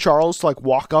forcing Charles to like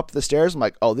walk up the stairs, I'm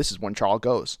like, oh, this is when Charles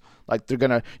goes. Like they're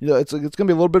gonna, it's gonna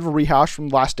be a little bit of a rehash from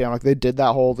Last Stand. Like they did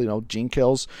that whole, Jean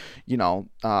kills,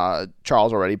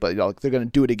 Charles already, but like they're gonna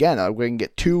do it again. We're gonna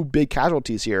get 2 big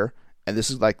casualties here, and this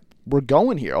is like we're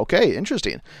going here. Okay,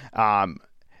 interesting.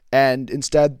 And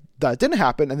instead that didn't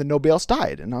happen, and then nobody else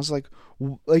died, and I was like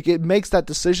it makes that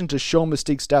decision to show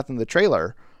Mystique's death in the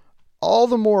trailer all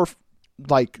the more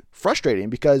like frustrating,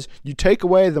 because you take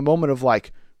away the moment of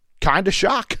like kind of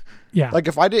shock. Yeah. Like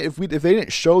if they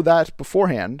didn't show that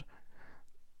beforehand,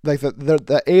 like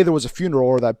that A, there was a funeral,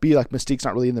 or that B, like Mystique's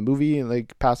not really in the movie and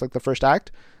like past like the first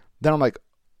act, then I'm like,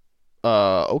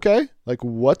 okay, like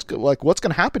what's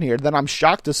gonna happen here? Then I'm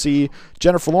shocked to see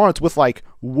Jennifer Lawrence with like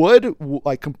wood,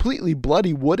 like completely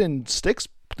bloody wooden sticks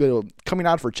coming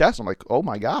out of her chest. I'm like, oh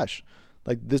my gosh,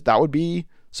 like that would be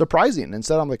surprising.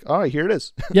 Instead, I'm like, all right, here it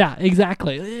is. Yeah,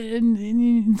 exactly.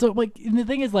 And so like, and the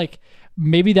thing is like,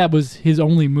 maybe that was his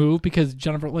only move, because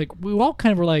Jennifer, like we all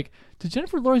kind of were like, did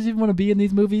Jennifer Lawrence even want to be in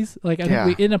these movies? Like I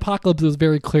think in Apocalypse it was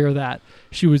very clear that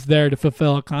she was there to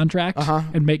fulfill a contract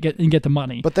and get the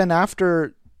money. But then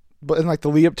in like the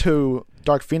lead up to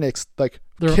Dark Phoenix, like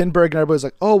Kinberg and everybody's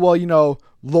like, oh well,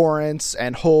 Lawrence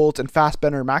and Holt and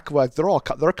Fassbender and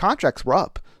McAvoy, their contracts were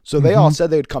up, so they all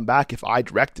said they would come back if I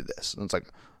directed this. And it's like,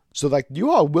 so like you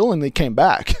all willingly came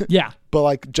back. Yeah. But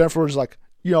like Jennifer was like,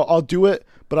 I'll do it,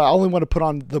 but I only want to put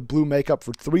on the blue makeup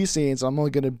for 3 scenes. I'm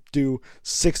only going to do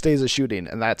 6 days of shooting,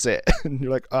 and that's it. And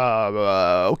you're like,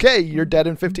 okay, you're dead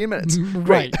in 15 minutes.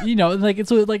 Right. Like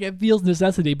so like it feels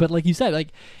necessity, but like you said,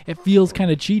 like it feels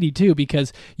kind of cheaty too,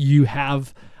 because you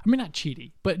have, I mean, not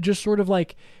cheaty, but just sort of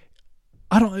like,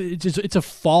 it's a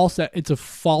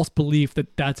false belief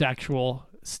that that's actual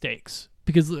stakes.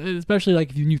 Because especially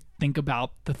like if you think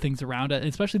about the things around it,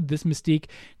 especially this Mystique,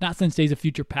 not since Days of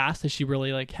Future Past has she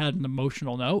really like had an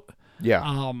emotional note.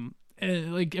 Yeah.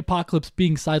 Like Apocalypse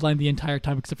being sidelined the entire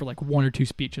time except for like 1 or 2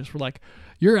 speeches for like,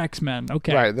 you're X-Men,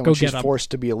 okay, right. Then go when she's get 'em.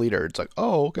 forced to be a leader, it's like,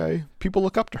 oh, okay. People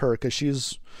look up to her because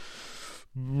she's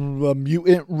a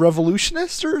mutant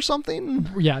revolutionist or something.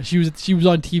 Yeah, she was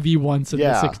on TV once in the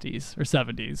 60s or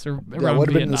 70s or around Would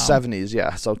have been in the Vietnam. 70s.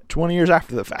 Yeah, so 20 years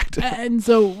after the fact. And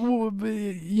so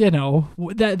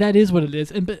that is what it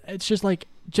is. But it's just like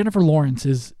Jennifer Lawrence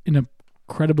is an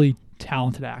incredibly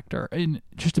talented actor in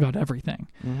just about everything.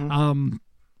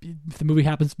 If the movie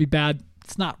happens to be bad,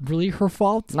 it's not really her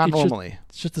fault. Not normally.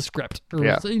 It's just the script.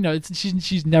 Yeah.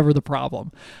 She's never the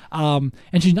problem. And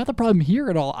she's not the problem here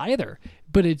at all either.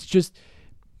 But it's just,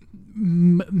 I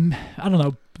don't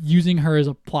know, using her as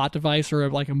a plot device or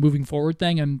like a moving forward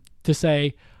thing, and to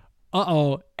say,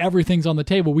 everything's on the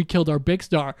table. We killed our big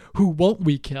star. Who won't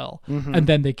we kill? And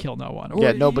then they kill no one.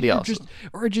 Or, nobody else.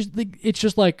 It's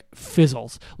just like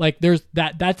fizzles. Like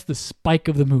that's the spike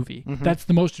of the movie. That's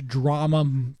the most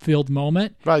drama-filled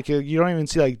moment. Right, you don't even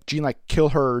see like Jean like kill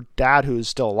her dad who's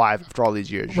still alive after all these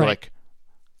years. You're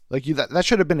that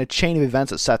should have been a chain of events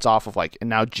that sets off of like, and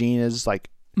now Jean is like,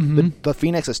 the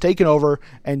Phoenix has taken over,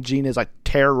 and Jean is like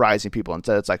terrorizing people.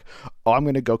 Instead, it's like, oh, I'm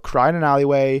gonna go cry in an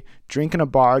alleyway, drink in a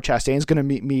bar. Chastain's gonna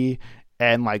meet me,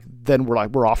 and like then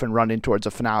we're off and running towards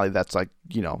a finale that's like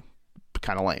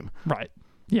kind of lame. Right.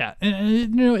 Yeah,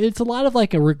 and it's a lot of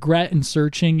like a regret and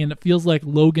searching, and it feels like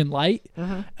Logan light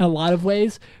in a lot of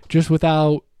ways, just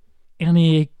without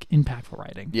any impactful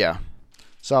writing. Yeah.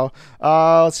 So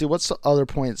let's see, what's the other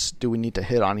points do we need to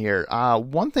hit on here?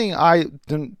 One thing I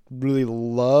didn't really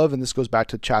love, and this goes back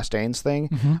to Chastain's thing,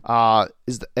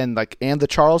 is the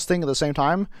Charles thing at the same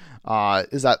time,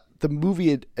 is that the movie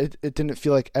it didn't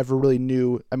feel like ever really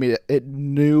knew. I mean, it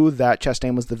knew that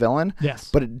Chastain was the villain,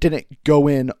 yes, but it didn't go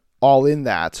in all in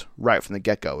that right from the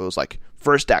get go. It was like,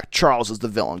 first act, Charles is the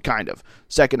villain, kind of.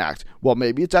 Second act, well,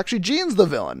 maybe it's actually Jean's the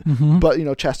villain. But,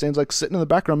 Chastain's like sitting in the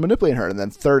background manipulating her. And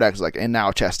then third act is like, and now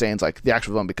Chastain's like the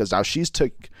actual villain because now she's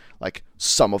took like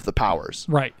some of the powers.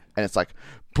 Right. And it's like,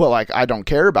 but like, I don't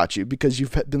care about you because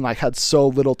you've been like had so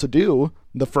little to do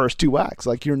the first 2 acts.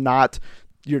 Like you're not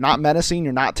menacing.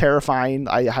 You're not terrifying.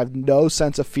 I have no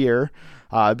sense of fear.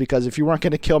 Because if you weren't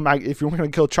going to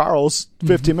kill Charles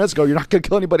 15 minutes ago, you're not going to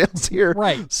kill anybody else here.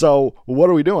 Right. So what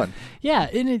are we doing? Yeah,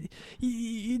 and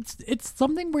it's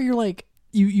something where you're like,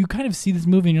 you kind of see this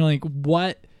movie and you're like,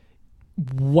 what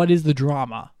is the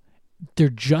drama? There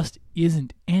just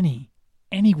isn't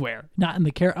anywhere, not in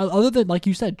the character, other than like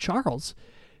you said, Charles.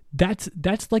 That's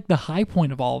like the high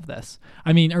point of all of this.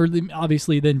 I mean, or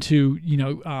obviously then to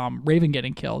Raven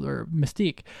getting killed or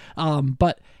Mystique,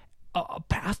 but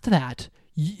past that.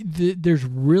 There's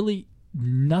really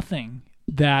nothing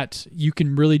that you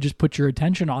can really just put your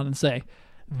attention on and say,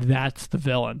 that's the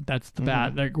villain, that's the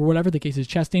bad, like, or whatever the case is.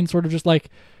 Chastain sort of just like,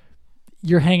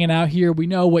 you're hanging out here. We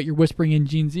know what you're whispering in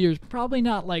Jean's ears. Probably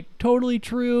not like totally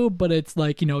true, but it's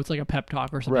like, it's like a pep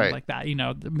talk or something like that.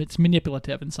 It's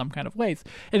manipulative in some kind of ways.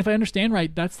 And if I understand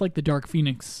right, that's like the Dark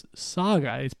Phoenix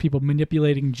saga. It's people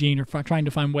manipulating Jean or trying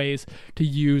to find ways to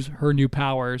use her new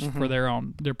powers for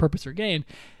their purpose or gain.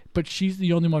 But she's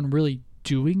the only one really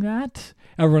doing that.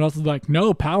 Everyone else is like,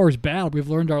 no, power's bad. We've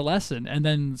learned our lesson. And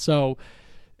then so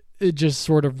it just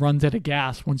sort of runs out of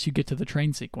gas once you get to the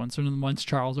train sequence. And then once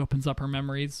Charles opens up her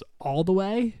memories all the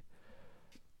way.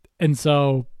 And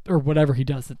so, or whatever he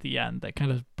does at the end, that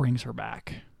kind of brings her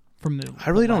back from the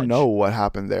I really don't ledge. know what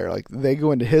happened there. Like, they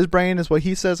go into his brain is what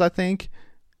he says, I think.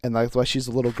 And that's why she's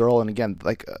a little girl. And again,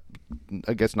 like,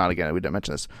 I guess not again, we didn't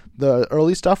mention this. The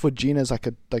early stuff with Gina is like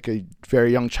a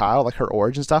very young child, like her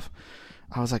origin stuff.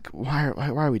 I was like, why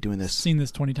are we doing this? Seen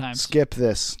this 20 times. Skip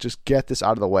this. Just get this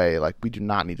out of the way. Like, we do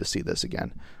not need to see this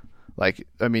again. Like,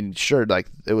 I mean, sure, like,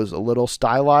 it was a little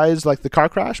stylized, like the car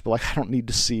crash, but like, I don't need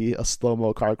to see a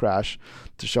slow-mo car crash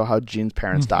to show how Jean's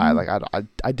parents died. Like,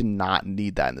 I did not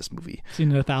need that in this movie.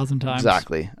 Seen it 1,000 times.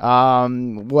 Exactly.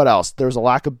 What else? There's a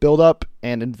lack of build-up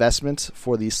and investment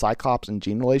for the Cyclops and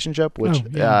Jean relationship, which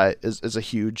is a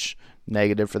huge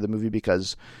negative for the movie,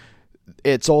 because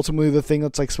it's ultimately the thing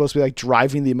that's like supposed to be like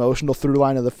driving the emotional through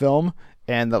line of the film.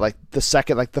 And that, like,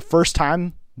 the first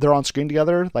time they're on screen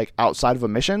together, like outside of a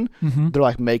mission, they're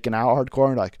like making out hardcore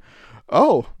and like,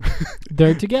 oh,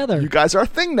 they're together. You guys are a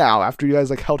thing now. After you guys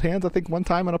like held hands, I think one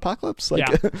time in Apocalypse,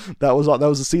 like that was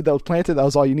the seed that was planted. That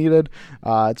was all you needed.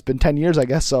 It's been 10 years, I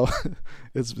guess. So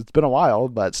it's been a while,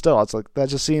 but still, it's like, that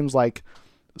just seems like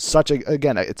such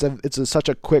such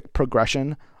a quick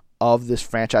progression of this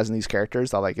franchise and these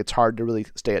characters that like it's hard to really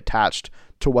stay attached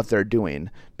to what they're doing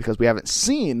because we haven't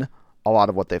seen a lot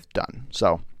of what they've done.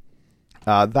 So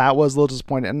that was a little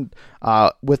disappointing.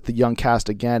 And with the young cast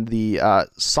again, the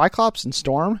Cyclops and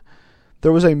Storm,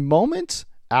 there was a moment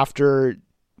after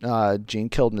Jean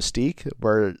killed Mystique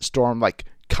where Storm like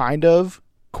kind of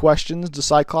questions the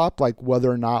Cyclops, like whether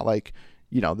or not like,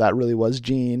 that really was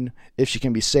Jean, if she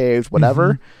can be saved,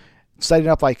 whatever. Setting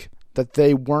up like that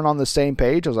they weren't on the same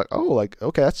page. I was like, oh, like,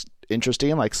 okay, that's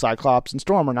interesting. Like, Cyclops and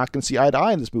Storm are not going to see eye to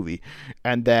eye in this movie.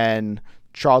 And then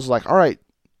Charles was like, all right,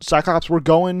 Cyclops, we're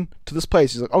going to this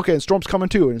place. He's like, okay, and Storm's coming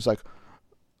too. And it's like,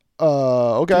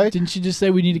 okay. Didn't she just say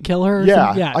we need to kill her?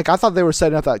 Yeah. Like, I thought they were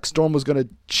setting up that like, Storm was going to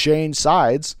change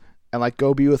sides and like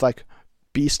go be with like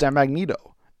Beast and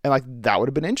Magneto. And like, that would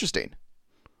have been interesting.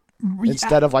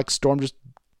 Instead of like Storm just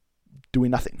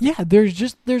doing nothing. Yeah,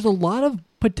 there's a lot of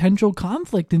potential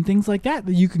conflict and things like that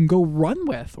you can go run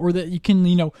with, or that you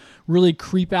can, really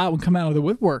creep out and come out of the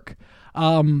woodwork.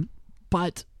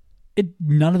 But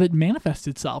none of it manifests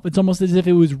itself. It's almost as if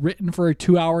it was written for a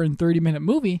 2-hour and 30-minute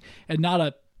movie and not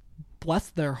a, bless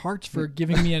their hearts for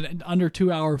giving me an under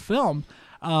 2-hour film.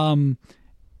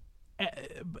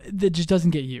 That just doesn't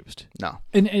get used. No.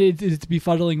 And it's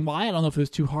befuddling why. I don't know if it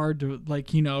was too hard to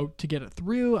to get it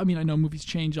through. I mean, I know movies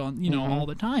change on, all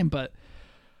the time, but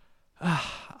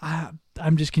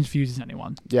I'm just confused as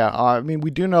anyone. Yeah. I mean, we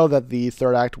do know that the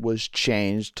third act was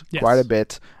changed quite a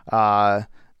bit.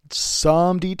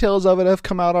 Some details of it have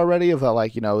come out already of that,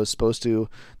 like, it was supposed to,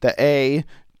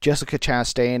 Jessica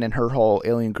Chastain and her whole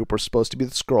alien group were supposed to be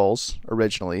the Skrulls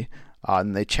originally.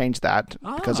 And they changed that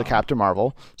because of Captain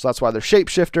Marvel. So that's why they're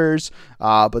shapeshifters.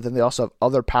 But then they also have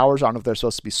other powers. I don't know if they're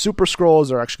supposed to be super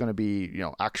Skrulls or actually going to be,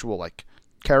 actual like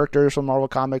characters from Marvel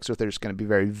Comics, or if they're just going to be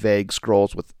very vague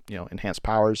Skrulls with, enhanced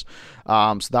powers.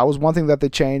 So that was one thing that they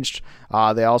changed.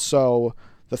 They also,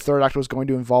 the third act was going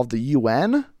to involve the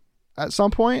UN at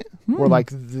some point, where like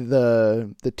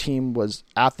the team was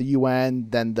at the UN,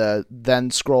 then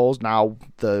Skrulls, now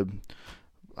they're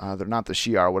not the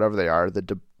Shi'ar, whatever they are, the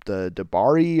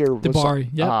Dabari or Dabari,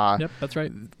 yep, that's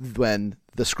right. When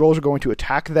the Skrulls are going to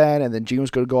attack and then Jean was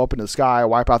going to go up into the sky,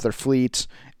 wipe out their fleet,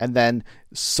 and then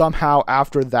somehow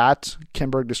after that,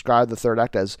 Kinberg described the third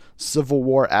act as Civil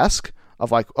War-esque,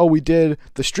 of like, oh, we did,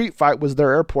 the street fight was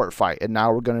their airport fight, and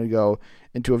now we're going to go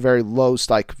into a very low,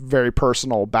 like, very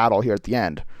personal battle here at the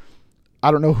end. I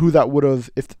don't know who that would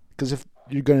have, because if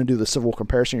you're going to do the Civil War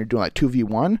comparison, you're doing like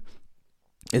 2v1,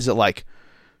 is it like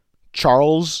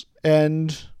Charles or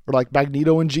like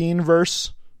Magneto and Jean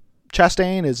versus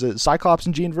Chastain? Is it Cyclops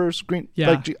and Jean versus Green?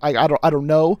 Yeah. Like, I don't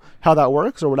know how that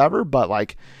works or whatever, but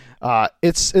like,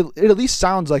 it at least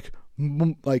sounds like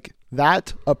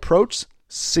that approach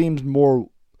seems more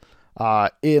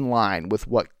in line with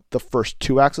what the first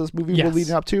two acts of this movie were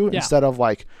leading up to, instead of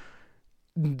like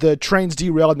the train's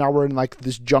derailed, now we're in like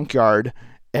this junkyard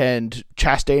and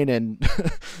Chastain and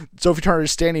Sophie Turner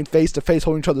standing face to face,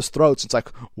 holding each other's throats. It's like,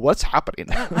 what's happening?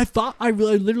 I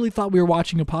literally thought we were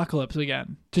watching Apocalypse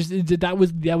again. Just that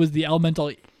was the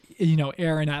elemental,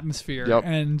 air and atmosphere, Yep.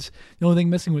 and the only thing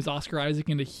missing was Oscar Isaac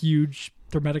in a huge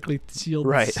hermetically sealed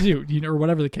Right. suit, or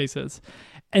whatever the case is.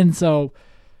 And so,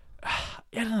 I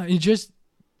don't know.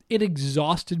 It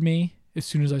exhausted me as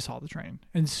soon as I saw the train,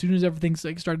 and as soon as everything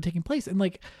started taking place, and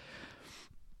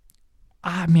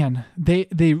man,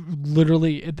 they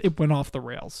literally it went off the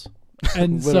rails,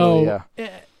 and Literally,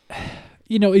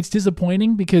 it's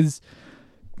disappointing because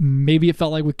maybe it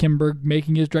felt like with Kim Berg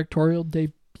making his directorial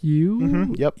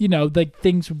debut, Yep.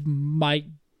 Things might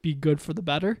be good for the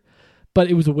better, but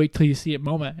it was a wait till you see it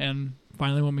moment, and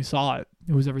finally when we saw it,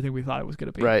 it was everything we thought it was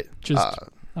going to be. Right. Just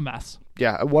a mess.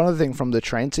 Yeah, one other thing from the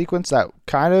train sequence that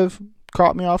kind of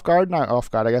caught me off guard, not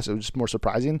off guard, I guess it was just more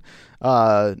surprising.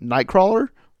 Nightcrawler,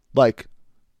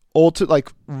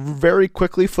 very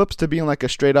quickly flips to being like a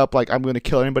straight up, like, I'm going to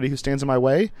kill anybody who stands in my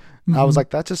way. Mm-hmm. I was like,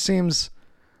 that just seems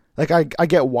like, I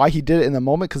get why he did it in the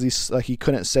moment, because he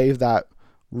couldn't save that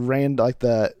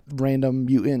the random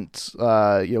mutant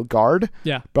guard.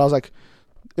 Yeah. But I was like,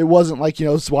 it wasn't like,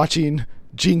 watching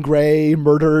Jean Grey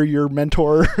murder your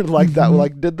mentor like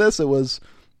that, did this. It was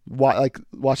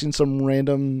watching some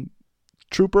random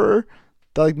trooper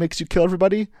that makes you kill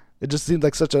everybody. It just seemed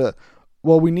like such a,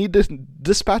 we need to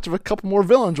dispatch of a couple more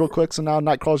villains real quick, so now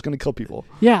Nightcrawler's going to kill people.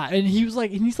 Yeah, and he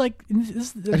enjoyed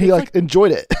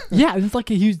it. Yeah, and it's like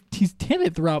he's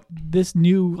timid throughout this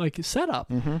new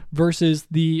setup versus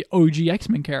the OG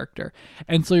X-Men character,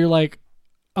 and so you're like,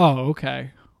 oh,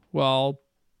 okay, well,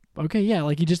 okay, yeah,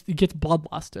 he gets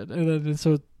bloodlusted,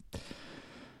 and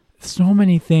so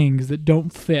many things that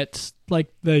don't fit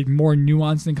the more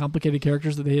nuanced and complicated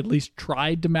characters that they at least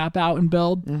tried to map out and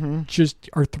build just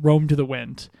are thrown to the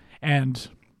wind, and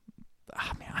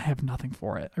man, I have nothing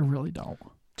for it. I really don't.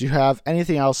 Do you have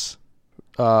anything else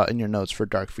in your notes for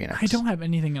Dark Phoenix? I don't have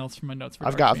anything else for my notes for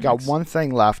I've Dark got Phoenix. one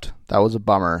thing left that was a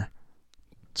bummer.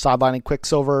 Sidelining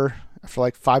Quicksilver for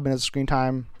 5 minutes of screen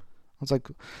time. I was like,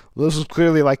 this was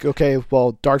clearly okay,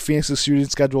 well, Dark Phoenix's shooting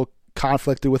schedule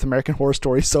conflicted with American Horror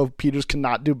Story, so Peters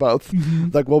cannot do both.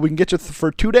 Mm-hmm. We can get you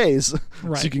for 2 days,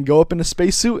 Right. so you can go up in a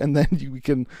spacesuit, and then we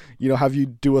can, have you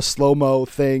do a slow-mo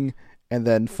thing and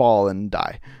then fall and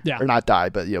die. Yeah. Or not die,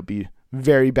 but be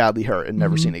very badly hurt and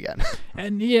never seen again.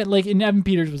 And yeah, and Evan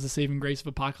Peters was the saving grace of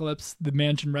Apocalypse, the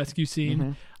mansion rescue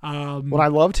scene. When I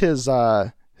loved his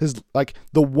the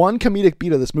one comedic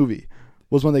beat of this movie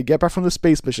was when they get back from the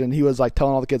space mission, he was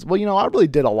telling all the kids, well, I really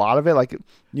did a lot of it.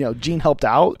 Gene helped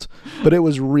out, but it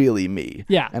was really me.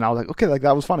 Yeah. And I was like, okay,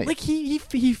 that was funny. He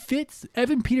fits,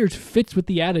 Evan Peters fits with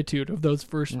the attitude of those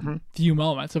first few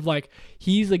moments of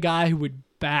he's the guy who would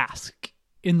bask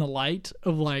in the light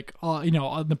of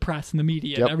on the press and the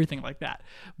media and everything like that.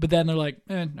 But then they're like,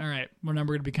 all right, we're never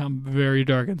going to become very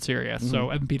dark and serious.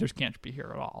 So Evan Peters can't be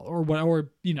here at all, or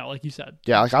like you said.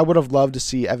 Yeah, I would have loved to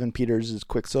see Evan Peters as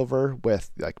Quicksilver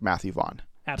with Matthew Vaughn.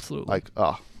 Absolutely.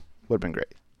 Would have been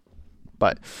great.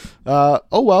 But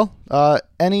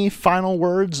any final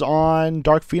words on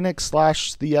Dark Phoenix /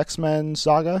 the X-Men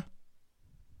saga?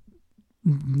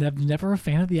 Never a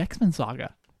fan of the X-Men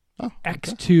saga. Oh, okay.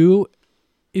 X2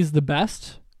 is the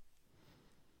best,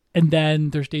 and then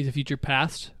there's Days of Future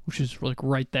Past, which is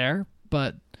right there,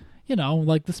 but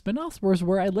the spin-offs was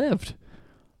where I lived.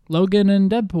 Logan and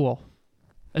Deadpool,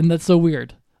 and that's so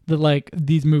weird that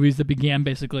these movies that began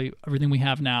basically everything we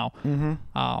have now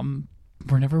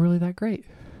were never really that great.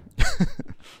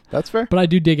 That's fair. But I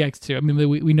do dig X2. I mean,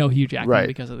 we know Hugh Jackman Right.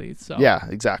 because of these. So Yeah,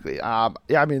 exactly. I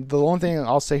mean, the only thing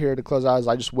I'll say here to close out is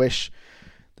I just wish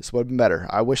this would have been better.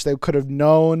 I wish they could have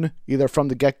known either from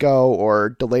the get-go or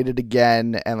delayed it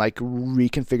again and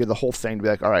reconfigure the whole thing to be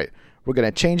all right, we're going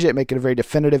to change it, make it a very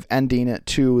definitive ending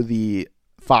to the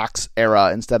Fox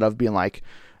era instead of being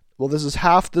well, this is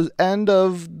half the end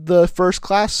of the First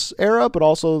Class era, but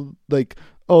also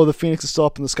the Phoenix is still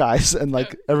up in the skies and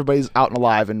everybody's out and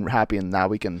alive and happy, and now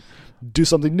we can do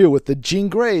something new with the Jean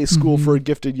Grey School for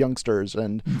Gifted Youngsters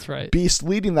and that's right. Beast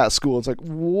leading that school. It's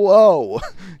whoa,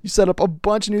 you set up a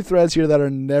bunch of new threads here that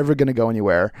are never going to go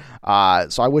anywhere.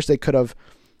 So I wish they could have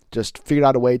just figured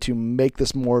out a way to make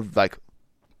this more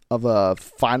of a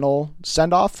final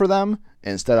send off for them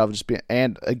instead of just being,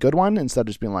 and a good one instead of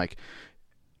just being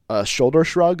a shoulder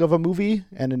shrug of a movie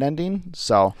and an ending.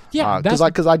 So yeah,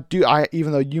 because I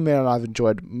even though you may not have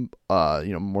enjoyed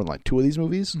more than 2 of these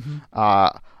movies,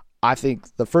 I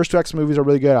think the first 2 X-Men movies are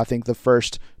really good. I think the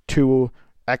first 2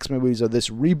 X-Men movies of this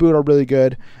reboot are really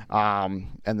good. And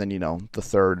then the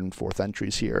 3rd and 4th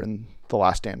entries here and The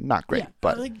Last Stand, not great. Yeah,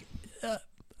 but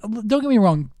don't get me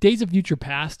wrong, Days of Future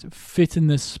Past fits in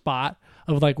this spot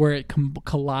of like where it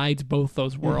collides both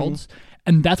those worlds,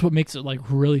 and that's what makes it like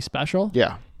really special.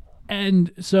 Yeah.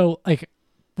 And so like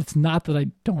it's not that I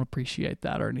don't appreciate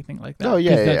that or anything like that. Oh,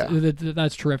 yeah,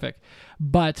 that's terrific.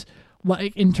 But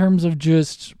like in terms of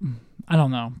just, I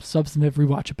don't know, substantive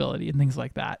rewatchability and things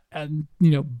like that, and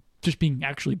just being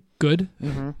actually good,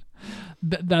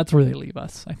 that's where they leave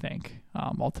us, I think,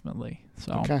 ultimately.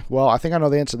 So okay, well, I think I know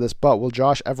the answer to this, but will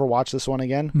Josh ever watch this one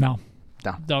again? No,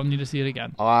 No. Don't need to see it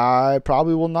again. I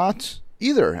probably will not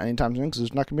either anytime soon, because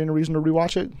there's not going to be any reason to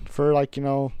rewatch it for like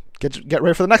get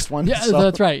ready for the next one. Yeah, so.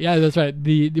 That's right. Yeah, that's right.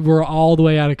 We're all the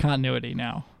way out of continuity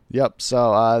now. Yep.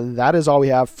 So that is all we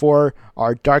have for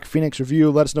our Dark Phoenix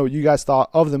review. Let us know what you guys thought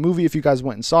of the movie if you guys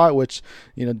went and saw it, which,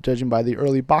 judging by the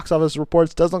early box office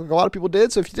reports, does look like a lot of people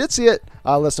did. So if you did see it,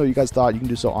 let us know what you guys thought. You can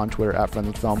do so on Twitter at Friends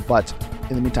with Film. But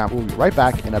in the meantime, we'll be right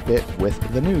back in a bit with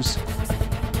the news.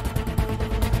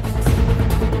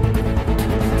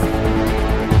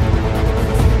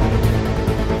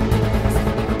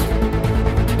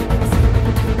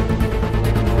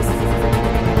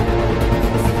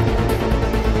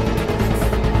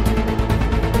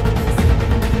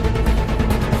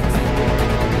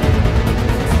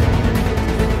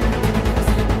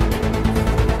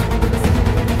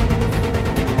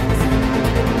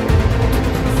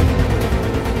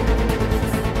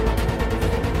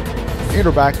 And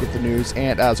we're back with the news,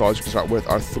 and as always, we can start with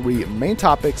our three main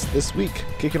topics this week,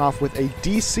 kicking off with a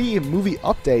DC movie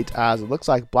update, as it looks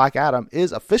like Black Adam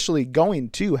is officially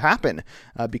going to happen,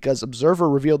 because Observer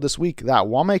revealed this week that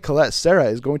Wame Colette-Serra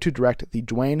is going to direct the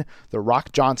Dwayne "The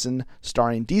Rock" Johnson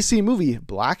starring DC movie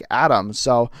Black Adam.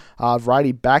 So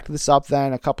Variety backed this up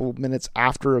then a couple minutes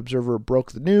after Observer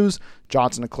broke the news.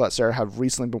 Johnson and Colette-Serra have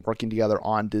recently been working together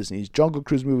on Disney's Jungle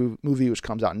Cruise movie, which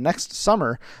comes out next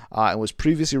summer, and was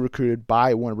previously recruited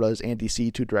by Warner Bros. And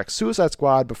DC to direct Suicide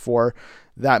Squad before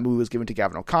that movie was given to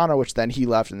Gavin O'Connor, which then he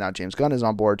left, and now James Gunn is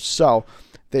on board. So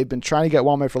they've been trying to get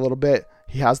Wame for a little bit.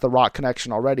 He has the Rock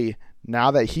connection already.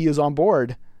 Now that he is on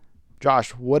board,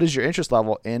 Josh, what is your interest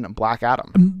level in Black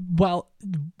Adam? Well,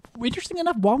 interesting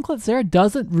enough, Wame Colette-Serra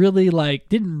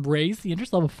didn't raise the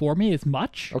interest level for me as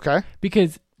much. Okay.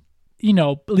 Because,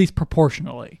 at least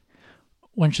proportionally,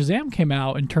 when Shazam came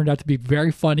out and turned out to be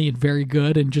very funny and very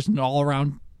good and just an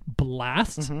all-around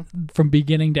blast from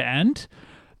beginning to end,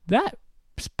 that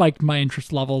spiked my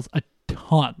interest levels a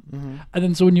ton. And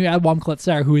then so when you add Wame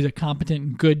Colette-Serra, who is a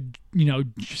competent, good,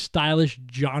 stylish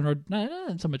genre,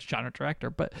 not so much genre director,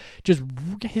 but just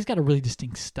he's got a really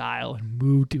distinct style and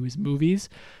mood to his movies,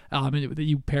 and that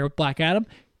you pair with Black Adam,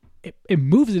 it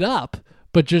moves it up,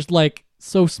 but just like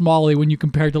so smallly when you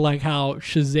compare to like how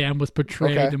Shazam was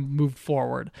portrayed and moved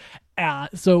forward.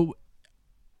 So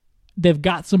they've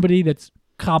got somebody that's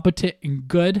competent and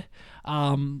good.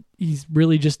 He's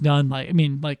really just done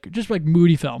just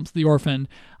moody films, The Orphan,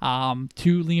 2 Liam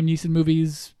Neeson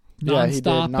movies, Nonstop, he did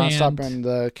Nonstop and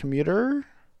The Commuter,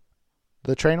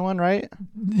 the train one, right?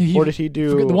 Or did he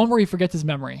do the one where he forgets his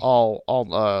memory? Run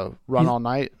All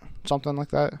Night, something like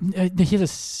that. He has a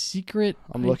secret.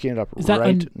 I'm looking it up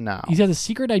now. He has a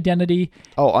secret identity.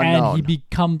 Oh, unknown. And he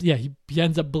becomes he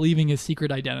ends up believing his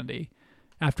secret identity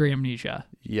after amnesia.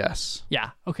 Yes. Yeah.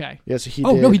 Okay. Yes, he did.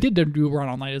 Oh no, he did do Run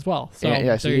All Night as well. So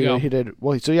yes, there you go. He did.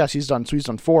 Well, so yes, he's done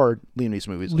 4 Liam Neeson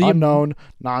movies: Unknown,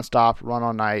 Nonstop, Run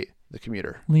All Night, The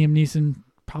Commuter. Liam Neeson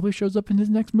probably shows up in his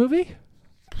next movie.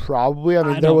 Probably. I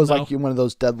mean, there was like one of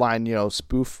those Deadline,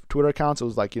 spoof Twitter accounts. It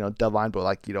was like Deadline, but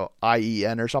like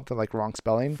IEN or something, like wrong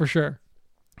spelling. For sure.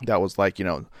 That was like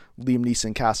Liam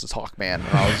Neeson cast as Hawkman, and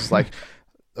I was just like,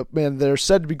 man, they're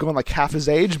said to be going like half his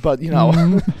age, but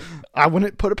I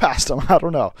wouldn't put it past him. I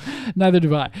don't know. Neither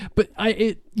do I. But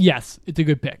yes, it's a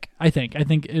good pick. I think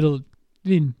it'll.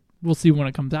 We'll see when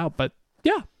it comes out, but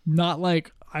yeah, not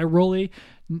like eye rolly,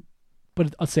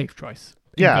 but a safe choice.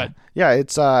 Yeah,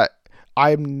 it's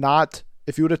I'm not.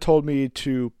 If you would have told me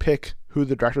to pick who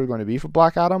the director was going to be for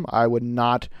Black Adam, I would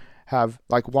not have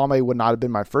Wame would not have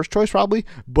been my first choice probably,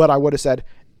 but I would have said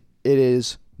it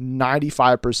is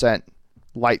 95%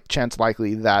 chance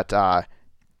likely that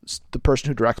the person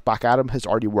who directs Black Adam has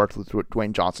already worked with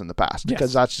Dwayne Johnson in the past,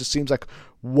 because that just seems like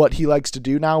what he likes to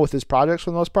do now with his projects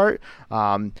for the most part.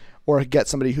 Or get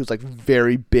somebody who's like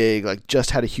very big, like just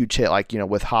had a huge hit,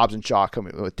 with Hobbs and Shaw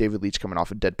coming, with David Leitch coming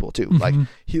off of Deadpool 2. Like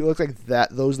he looks like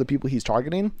that. Those are the people he's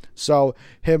targeting. So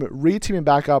him re-teaming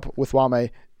back up with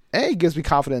Wame, gives me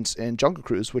confidence in Jungle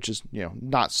Cruise, which is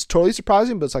not totally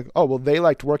surprising, but it's like, oh well, they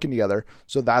liked working together,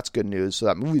 so that's good news. So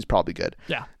that movie's probably good.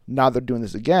 Yeah. Now they're doing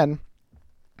this again.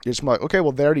 You're just like, okay,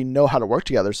 well they already know how to work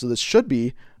together, so this should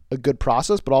be a good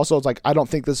process, but also it's like I don't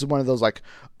think this is one of those like,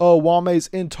 oh, Walme's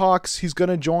in talks, he's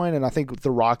gonna join, and I think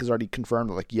The Rock has already confirmed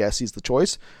that, like, yes, he's the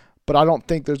choice. But I don't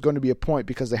think there's going to be a point,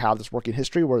 because they have this working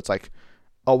history where it's like,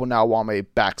 oh, well, now Walme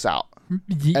backs out,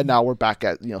 and now we're back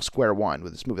at square one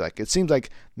with this movie. Like, it seems like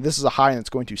this is a high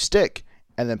that's going to stick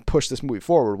and then push this movie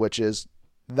forward,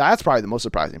 that's probably the most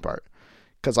surprising part,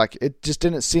 because like it just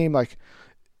didn't seem like,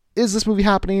 is this movie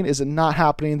happening? Is it not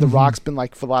happening? The Rock's been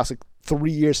like for the last like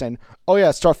 3 years saying, oh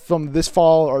yeah, start filming this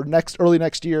fall or early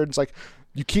next year. And it's like,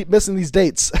 you keep missing these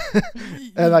dates.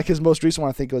 And like his most recent one,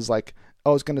 I think it was like,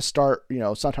 oh, it's going to start,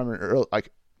 sometime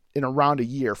in around a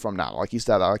year from now. Like he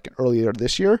said, like earlier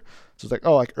this year. So it's like,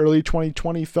 oh, like early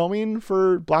 2020 filming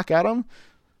for Black Adam.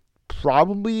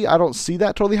 Probably, I don't see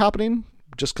that totally happening,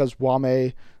 just because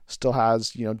Walme still has,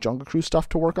 Jungle Cruise stuff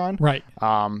to work on. Right.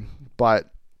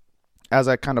 But as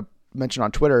I kind of mentioned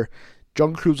on Twitter,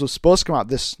 Jungle Cruise was supposed to come out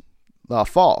this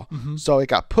fall. So it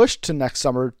got pushed to next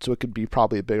summer, so it could be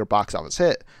probably a bigger box office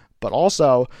hit. But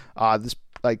also,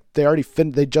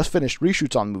 they just finished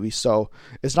reshoots on the movie, so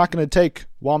it's not going to take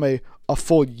Walme a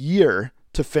full year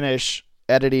to finish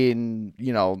editing,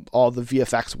 all the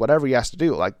VFX, whatever he has to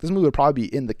do. Like, this movie would probably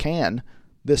be in the can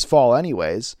this fall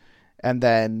anyways, and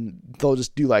then they'll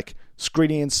just do like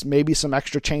screenings, maybe some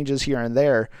extra changes here and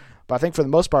there. But I think for the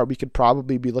most part, we could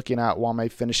probably be looking at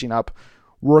Walme finishing up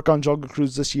work on Jungle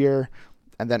Cruise this year,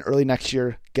 and then early next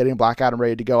year getting Black Adam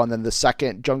ready to go. And then the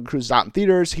second Jungle Cruise is out in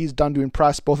theaters, he's done doing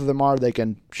press, both of them are, they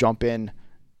can jump in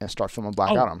and start filming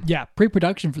Black Adam. Yeah,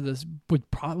 pre-production for this it's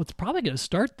probably going to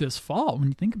start this fall when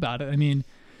you think about it. I mean,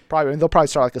 they'll probably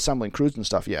start like assembling crews and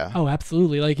stuff. Yeah. Oh,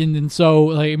 absolutely. Like, and so,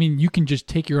 like, I mean, you can just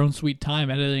take your own sweet time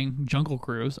editing Jungle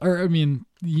Cruise, or I mean,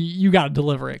 you got to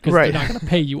deliver it, because they're not going to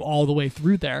pay you all the way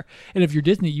through there. And if you're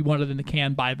Disney, you want it in the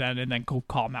can by then, and then go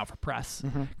call them out for press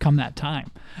come that time.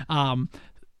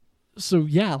 So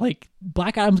yeah, like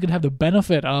Black Adam's going to have the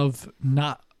benefit of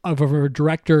a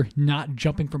director not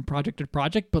jumping from project to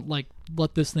project, but like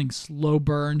let this thing slow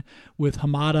burn with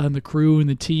Hamada and the crew and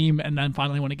the team, and then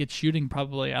finally when it gets shooting,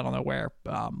 probably I don't know where,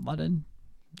 London,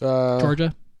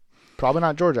 Georgia, probably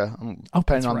not Georgia.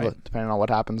 Depending on what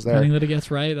happens there. Depending that it gets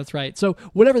right, that's right. So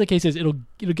whatever the case is, it'll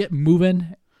get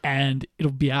moving and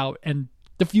it'll be out, and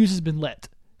the fuse has been lit,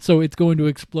 so it's going to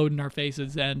explode in our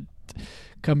faces, and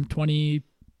come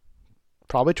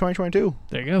probably 2022.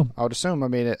 There you go. I would assume. I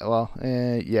mean,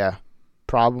 yeah,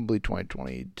 probably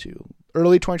 2022.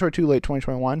 Early 2022, late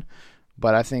 2021.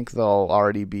 But I think they'll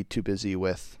already be too busy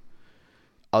with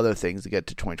other things to get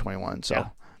to 2021. So,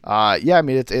 yeah, I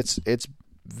mean,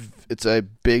 it's a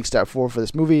big step forward for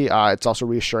this movie. It's also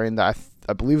reassuring that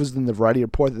I believe it was in the Variety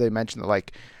report that they mentioned that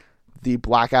like the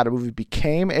Black Adam movie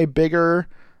became a bigger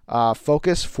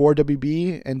focus for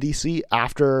WB and DC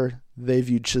after they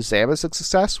viewed Shazam as a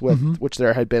success, with which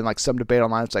there had been like some debate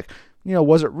online. It's like,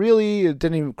 was it really? It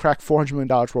didn't even crack $400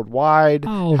 million worldwide.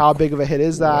 Oh, how big of a hit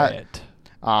is that?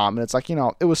 And it's like,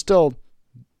 it was still,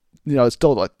 it's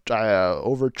still like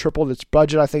over tripled its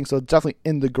budget, I think. So it's definitely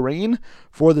in the green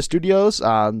for the studios.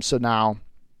 So now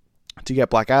to get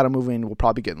Black Adam moving, we'll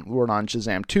probably get word on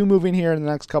Shazam 2 moving here in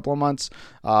the next couple of months.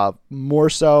 More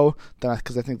so than,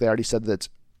 because I think they already said that it's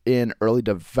in early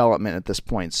development at this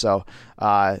point. So,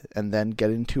 and then get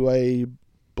into a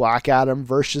Black Adam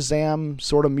versus Shazam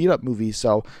sort of meetup movie.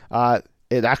 So,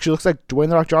 it actually looks like Dwayne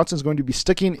 "The Rock" Johnson is going to be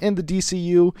sticking in the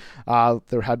DCU.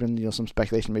 There had been, some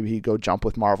speculation maybe he'd go jump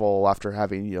with Marvel after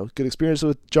having, good experience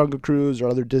with Jungle Cruise or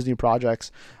other Disney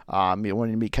projects. When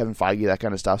you meet Kevin Feige, that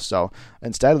kind of stuff. So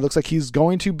instead, it looks like he's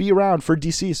going to be around for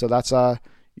DC. So that's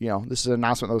this is an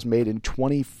announcement that was made in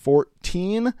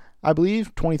 2014, I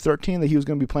believe, 2013, that he was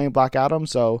going to be playing Black Adam.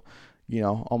 So,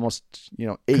 almost,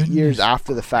 8 years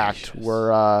after the fact,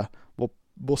 we'll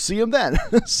see him then.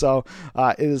 So,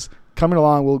 it is coming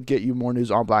along. We'll get you more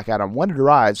news on Black Adam when it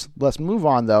arrives. Let's move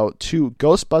on, though, to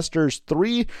Ghostbusters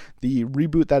 3, the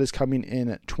reboot that is coming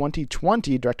in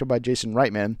 2020, directed by Jason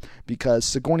Reitman, because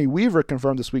Sigourney Weaver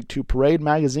confirmed this week to Parade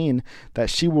Magazine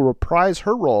that she will reprise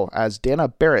her role as Dana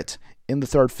Barrett in the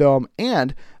third film,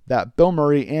 and that Bill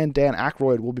Murray and Dan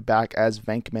Aykroyd will be back as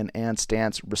Venkman and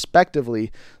Stantz,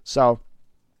 respectively. So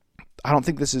I don't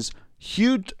think this is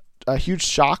a huge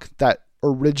shock that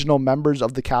original members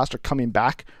of the cast are coming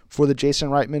back for the Jason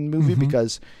Reitman movie,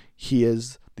 because he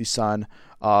is the son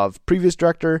of previous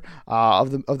director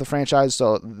of the franchise.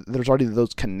 So there's already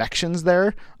those connections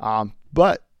there.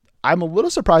 But I'm a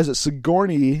little surprised that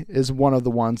Sigourney is one of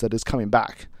the ones that is coming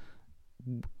back.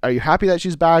 Are you happy that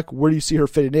she's back? Where do you see her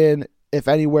fitting in, if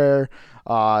anywhere?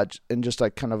 And just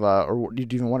like kind of or do you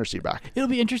even want her to see her back? It'll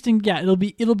be interesting. Yeah, it'll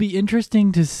be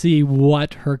interesting to see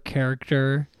what her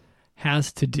character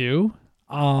has to do.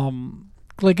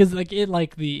 Like is like it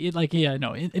like the it like yeah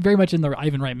no it very much in the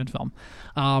Ivan Reitman film.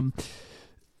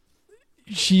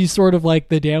 She's sort of like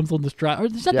the damsel in distress, or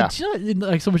she's not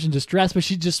like so much in distress, but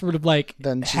she's just sort of like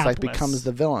then she's hapless. like becomes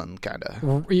the villain kind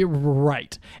of.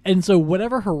 Right. And so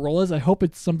whatever her role is, I hope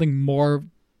it's something more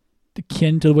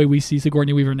akin to the way we see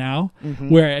Sigourney Weaver now,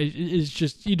 where it's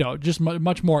just just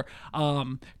much more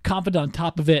confident on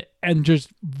top of it, and just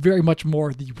very much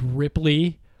more the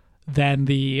Ripley than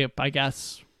the, I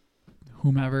guess,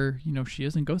 whomever she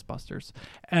is in Ghostbusters.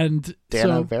 And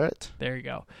Dana Barrett. There you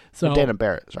go. So Dana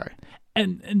Barrett, sorry.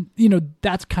 And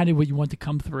that's kind of what you want to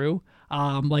come through.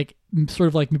 Like sort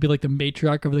of like maybe like the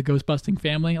matriarch of the ghost-busting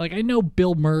family. Like I know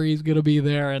Bill Murray's gonna be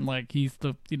there, and like he's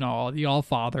the the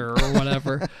all-father or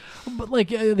whatever. But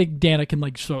like I think Dana can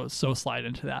like so slide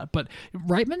into that. But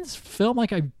Reitman's film,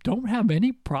 like I don't have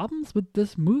any problems with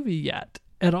this movie yet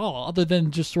at all, other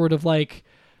than just sort of like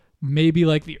maybe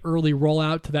like the early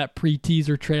rollout to that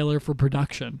pre-teaser trailer for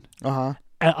production.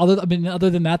 Other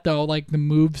than that, though, like the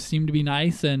moves seem to be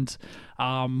nice, and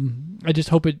I just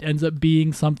hope it ends up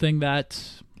being something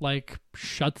that like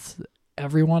shuts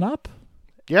everyone up.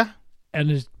 Yeah, and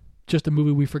is just a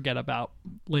movie we forget about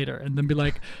later, and then be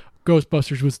like,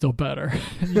 Ghostbusters was still better,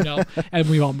 and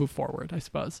we all move forward, I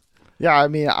suppose. Yeah, I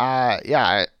mean, I'm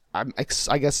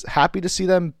I guess happy to see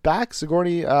them back,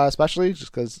 Sigourney, especially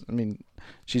just because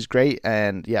she's great,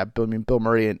 and yeah, Bill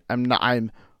Murray, and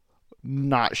I'm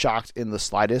not shocked in the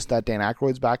slightest that Dan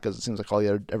Aykroyd's back, because it seems like all he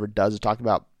ever does is talk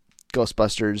about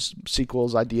Ghostbusters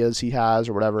sequels ideas he has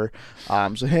or whatever.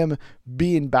 So him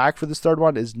being back for this third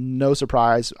one is no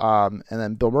surprise. And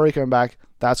then Bill Murray coming back,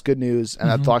 that's good news. And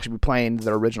that they'll actually be playing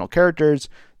their original characters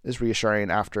is reassuring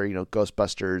after,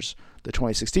 Ghostbusters, the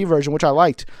 2016 version, which I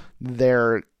liked,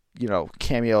 their,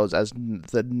 cameos as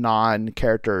the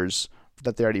non-characters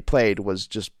that they already played was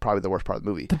just probably the worst part of the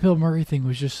movie. The Bill Murray thing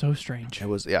was just so strange. It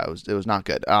was not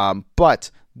good.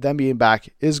 But them being back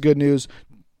is good news.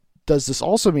 Does this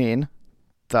also mean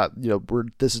that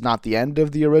this is not the end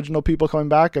of the original people coming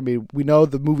back? I mean, we know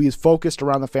the movie is focused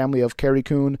around the family of Carrie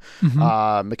Coon,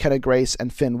 McKenna Grace,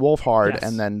 and Finn Wolfhard,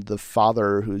 and then the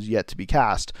father who's yet to be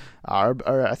cast.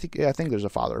 Or I think there's a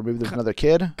father. Or maybe there's another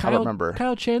kid. I don't remember.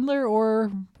 Kyle Chandler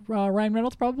or Ryan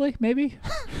Reynolds, probably, maybe.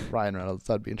 Ryan Reynolds,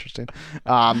 that'd be interesting.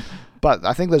 But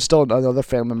I think there's still another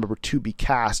family member to be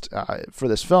cast for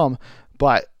this film.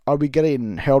 But are we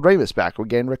getting Harold Ramis back? Are we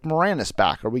getting Rick Moranis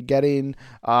back? Are we getting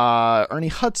Ernie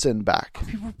Hudson back?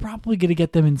 We're probably going to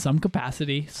get them in some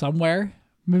capacity somewhere.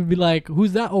 Maybe like,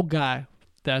 who's that old guy?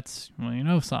 That's,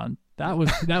 son, that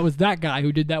was that guy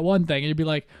who did that one thing. And you'd be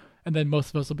like, and then most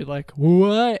of us will be like,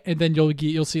 what? And then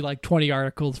you'll see like 20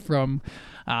 articles from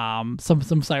some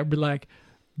site will be like,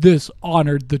 this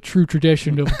honored the true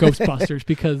tradition of Ghostbusters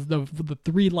because of the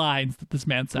 3 lines that this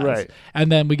man says. Right.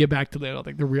 And then we get back to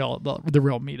the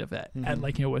real meat of it. And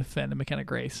with Finn and McKenna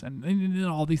Grace and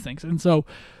all these things. And so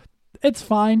it's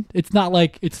fine. It's not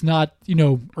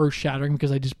earth shattering,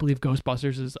 because I just believe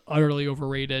Ghostbusters is utterly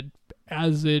overrated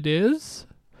as it is.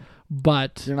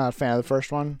 But you're not a fan of the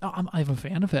first one? No, I'm a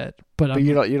fan of it. But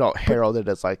you don't herald it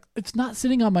as like, it's not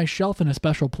sitting on my shelf in a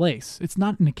special place. It's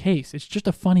not in a case. It's just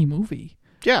a funny movie.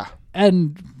 Yeah.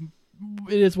 And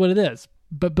it is what it is.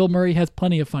 But Bill Murray has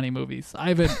plenty of funny movies.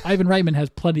 Ivan Reitman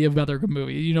has plenty of other good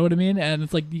movies. You know what I mean? And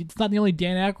it's like, it's not the only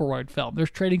Dan Aykroyd film.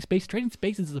 There's Trading Space. Trading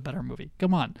Spaces is a better movie.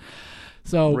 Come on.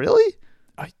 So really?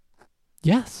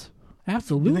 Yes.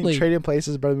 Absolutely. You think Trading Places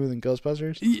is a better movie than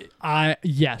Ghostbusters?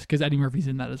 Yes, because Eddie Murphy's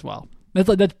in that as well.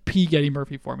 That's peak Eddie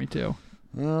Murphy for me too.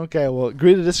 Okay, well,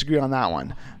 agree to disagree on that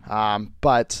one.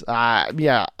 But I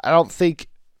don't think.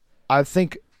 I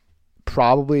think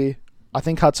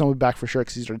Hudson will be back for sure,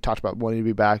 because he's already talked about wanting to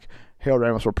be back. Harold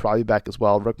Ramis will probably be back as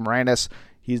well. Rick Moranis,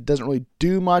 he doesn't really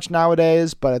do much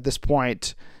nowadays, but at this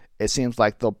point, it seems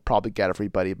like they'll probably get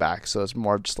everybody back. So it's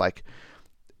more just like,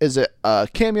 is it a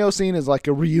cameo scene? Is like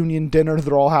a reunion dinner?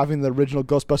 They're all having the original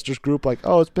Ghostbusters group, like,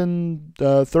 oh, it's been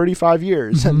 35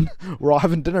 years and we're all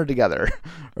having dinner together.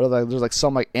 Or like there's like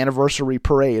some like anniversary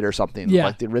parade or something,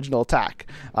 like the original attack.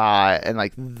 And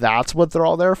like that's what they're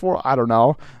all there for. I don't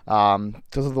know.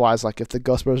 Because otherwise, like if the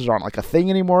Ghostbusters aren't like a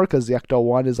thing anymore, because the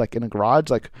Ecto-1 is like in a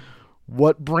garage, like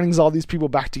what brings all these people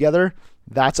back together?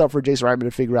 That's up for Jason Reitman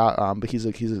to figure out. But he's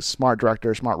a smart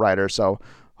director, smart writer, so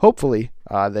hopefully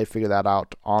they figure that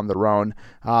out on their own.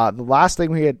 The last thing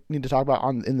we need to talk about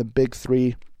in the big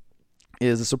 3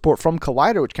 is the support from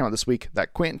Collider, which came out this week,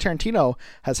 that Quentin Tarantino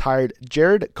has hired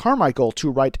Jared Carmichael to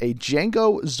write a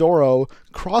Django Zorro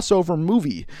crossover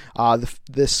movie.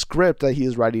 The script that he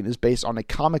is writing is based on a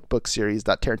comic book series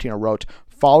that Tarantino wrote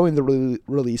following the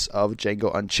release of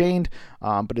Django Unchained,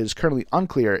 but it is currently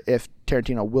unclear if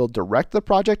Tarantino will direct the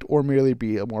project or merely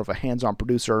be more of a hands-on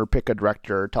producer, pick a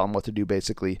director, tell him what to do,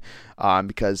 basically,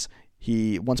 because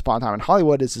Once Upon a Time in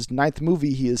Hollywood is his 9th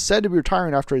movie. He is said to be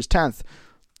retiring after his 10th.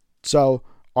 So,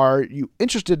 are you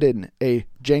interested in a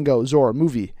Django Zorro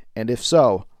movie? And if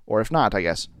so, or if not, I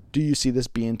guess, do you see this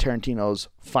being Tarantino's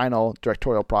final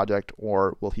directorial project,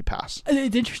 or will he pass?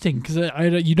 It's interesting because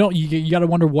you got to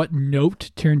wonder what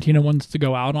note Tarantino wants to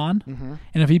go out on,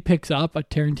 and if he picks up a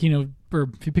Tarantino or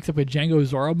if he picks up a Django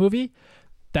Zorro movie,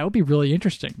 that would be really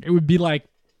interesting. It would be like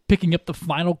picking up the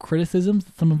final criticisms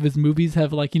that some of his movies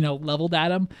have leveled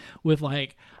at him with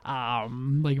like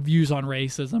views on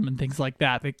racism and things like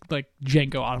that. Like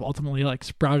Django ultimately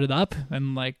sprouted up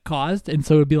and caused, and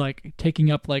so it would be like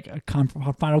taking up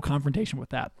a final confrontation with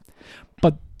that.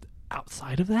 But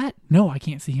outside of that, no, I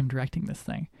can't see him directing this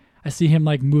thing. I see him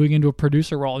moving into a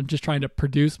producer role and just trying to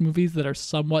produce movies that are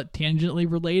somewhat tangentially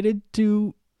related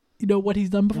to what he's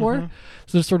done before.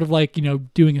 So it's sort of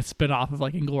doing a spin-off of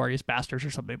Inglourious Basterds or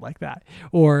something like that,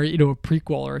 or a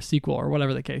prequel or a sequel or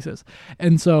whatever the case is.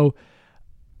 And so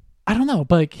I don't know,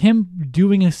 but him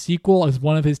doing a sequel as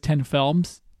one of his 10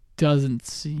 films doesn't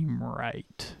seem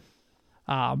right.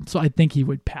 So I think he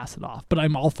would pass it off, but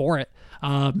I'm all for it.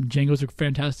 Django's a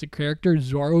fantastic character.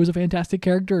 Zorro is a fantastic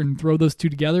character, and throw those two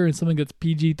together in something that's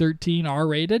PG-13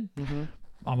 R-rated.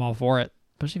 I'm all for it.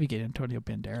 Especially if you get Antonio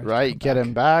Banderas. Right, get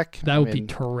him back. That would be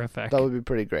terrific. That would be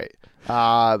pretty great.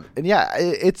 And yeah,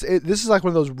 this is one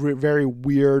of those very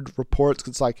weird reports.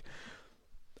 It's I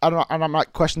don't know, and I'm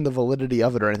not questioning the validity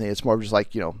of it or anything. It's more of just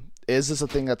is this a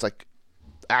thing that's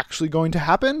actually going to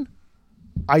happen?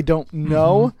 I don't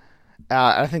know.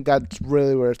 I think that's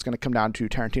really where it's going to come down to.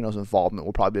 Tarantino's involvement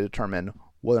will probably determine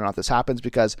whether or not this happens,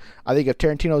 because I think if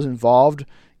Tarantino's involved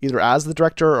either as the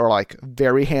director or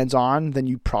very hands-on, then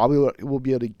you probably will be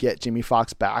able to get Jamie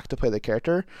Foxx back to play the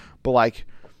character. But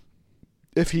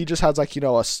if he just has a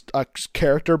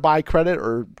character by credit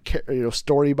or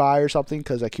story by or something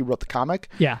because he wrote the comic,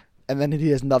 and then he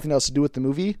has nothing else to do with the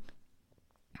movie,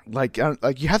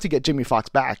 you have to get Jamie Foxx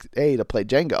back to play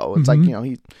Django.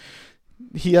 It's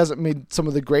he hasn't made some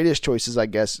of the greatest choices, I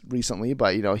guess, recently,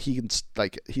 but he can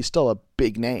he's still a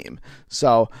big name.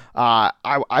 So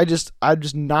I'm just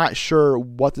not sure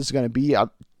what this is going to be.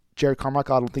 Jerry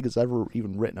Carmichael, I don't think has ever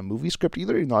even written a movie script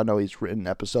either, even though I know he's written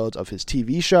episodes of his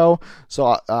TV show.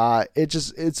 So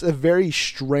it's a very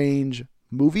strange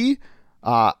movie.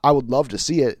 I would love to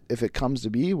see it if it comes to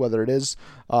be, whether it is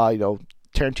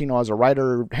Tarantino as a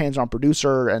writer, hands-on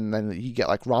producer, and then you get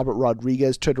Robert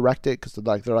Rodriguez to direct it because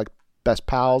they're best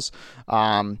pals.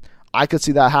 I could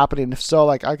see that happening. If so,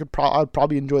 I'd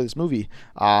probably enjoy this movie.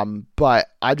 But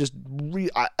I just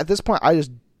at this point, I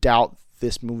just doubt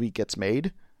this movie gets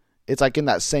made. It's in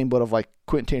that same boat of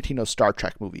Quentin Tarantino's Star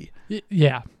Trek movie.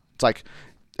 Yeah. It's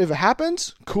if it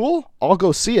happens, cool, I'll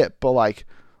go see it. But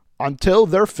until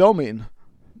they're filming,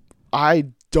 I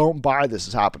don't buy this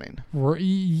is happening.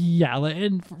 Yeah,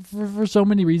 and for so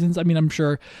many reasons. I mean, I'm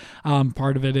sure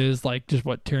part of it is just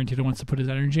what Tarantino wants to put his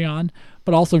energy on,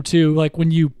 but also too when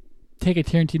you take a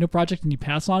Tarantino project and you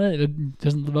pass on it, it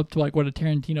doesn't live up to what a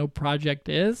Tarantino project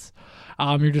is.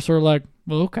 You're just sort of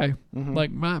well, okay,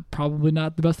 probably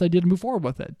not the best idea to move forward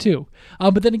with it too.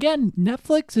 But then again,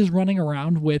 Netflix is running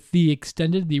around with the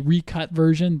recut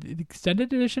version, the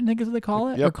extended edition, I think is what they call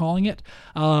it, or calling it,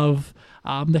 of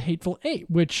The Hateful Eight,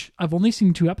 which I've only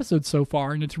seen 2 episodes so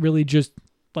far, and it's really just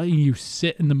letting you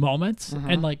sit in the moments.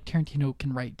 And Tarantino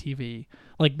can write TV.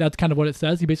 That's kind of what it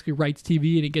says. He basically writes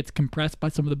TV, and it gets compressed by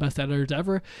some of the best editors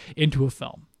ever into a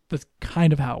film. That's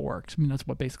kind of how it works. I mean, that's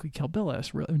what basically Kill Bill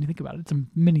is, really, when you think about it. It's a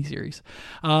miniseries.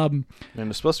 And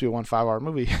it's supposed to be a 1.5-hour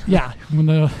movie. Yeah.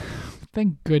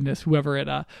 Thank goodness whoever at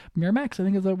Miramax, I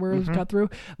think is where it got through,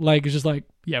 is just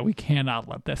we cannot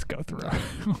let this go through.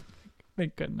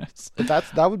 Thank goodness. But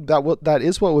that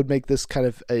is what would make this kind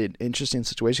of an interesting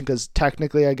situation, because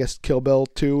technically, I guess Kill Bill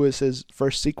 2 is his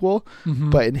first sequel,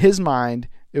 but in his mind,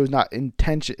 it was not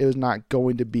intention. It was not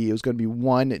going to be. It was going to be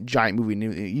one giant movie.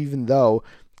 Even though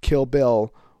Kill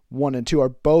Bill 1 and 2 are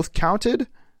both counted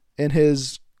in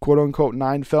his quote unquote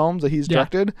 9 films that he's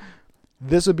directed,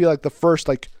 this would be the first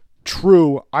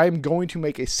true, I'm going to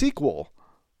make a sequel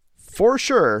for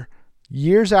sure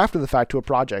years after the fact to a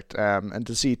project, and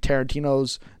to see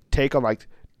Tarantino's take on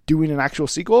doing an actual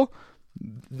sequel,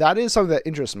 that is something that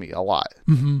interests me a lot.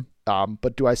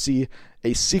 But do I see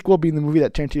a sequel being the movie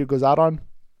that Tarantino goes out on?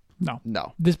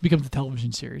 No. This becomes a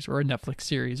television series or a Netflix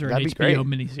series or an HBO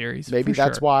miniseries. Maybe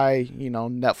that's why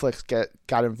Netflix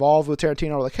got involved with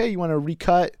Tarantino. Hey, you want to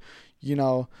recut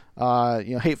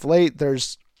Hateful Eight?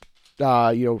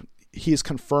 he's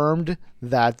confirmed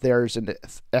that there's an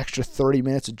extra 30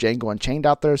 minutes of Django Unchained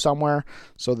out there somewhere.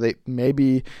 So they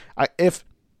maybe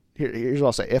here's what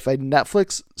I'll say: if a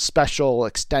Netflix special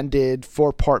extended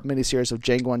 4-part miniseries of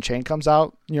Django Unchained comes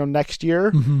out, next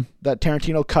year, that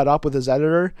Tarantino cut up with his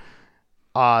editor,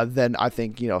 then I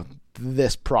think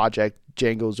this project,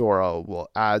 Django Zorro, will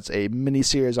adds a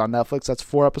miniseries on Netflix that's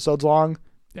 4 episodes long.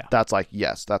 Yeah, that's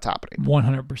yes, that's happening.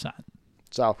 100%.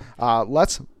 So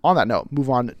let's, on that note, move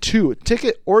on to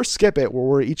Ticket or Skip It, where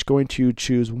we're each going to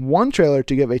choose one trailer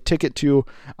to give a ticket to.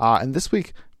 And this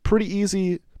week, pretty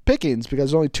easy pickings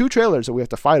because there's only 2 trailers that we have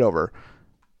to fight over.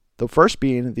 The first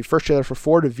being the first trailer for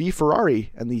Ford v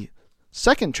Ferrari, and the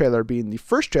second trailer being the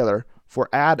first trailer for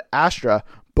Ad Astra.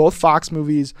 Both Fox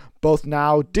movies, both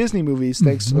now Disney movies,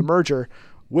 thanks to the merger.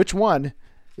 Which one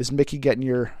is Mickey getting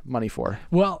your money for?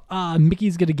 Well,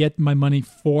 Mickey's going to get my money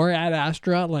for Ad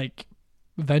Astra,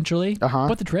 eventually.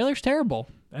 But the trailer's terrible.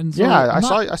 And so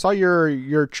I saw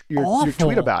your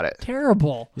tweet about it.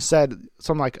 Terrible. You said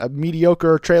something like a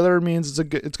mediocre trailer means it's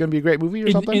going to be a great movie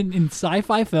or something? In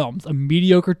sci-fi films, a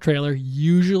mediocre trailer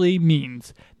usually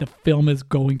means the film is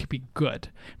going to be good.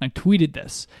 And I tweeted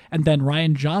this. And then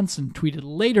Rian Johnson tweeted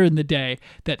later in the day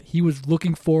that he was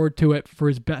looking forward to it for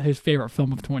his favorite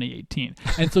film of 2018.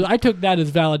 And so I took that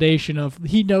as validation of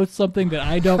he knows something that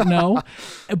I don't know.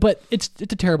 But it's a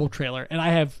terrible trailer. And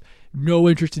I have no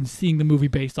interest in seeing the movie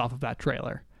based off of that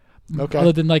trailer. Okay.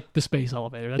 Other than the space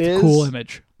elevator. That's a cool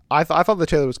image. I thought the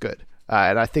trailer was good.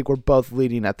 And I think we're both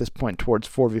leaning at this point towards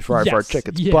Ford v Ferrari for our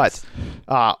tickets. Yes.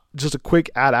 But just a quick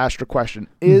Ad Astra question.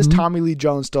 Is Tommy Lee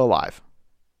Jones still alive?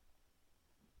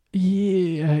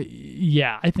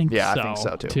 Yeah, I think so. Yeah, I think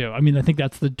so too. I mean, I think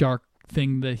that's the dark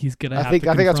thing that he's gonna have to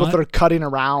confront. I think that's what they're cutting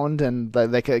around, and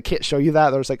they can't show you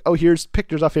that. They're just like, oh, here's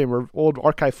pictures of him or old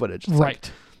archive footage. It's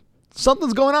right.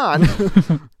 Something's going on.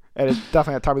 And it's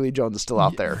definitely Tommy Lee Jones is still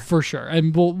out there. For sure.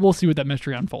 And we'll see what that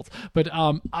mystery unfolds. But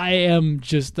I am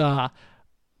just I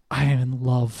am in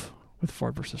love with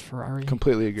Ford versus Ferrari.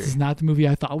 Completely agree. This is not the movie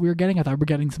I thought we were getting. I thought we were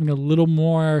getting something a little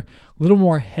more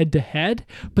head to head.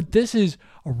 But this is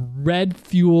a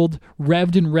red-fueled,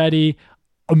 revved and ready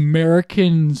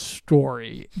American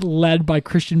story led by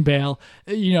Christian Bale,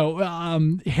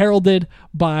 heralded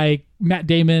by Matt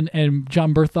Damon and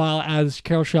John Bernthal as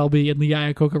Carol Shelby and Lee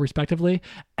Iacocca respectively,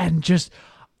 and just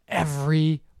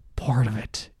every part of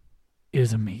it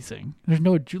is amazing. There's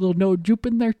little Noah Jupe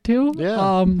in there too.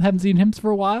 Yeah. Haven't seen him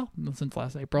for a while, since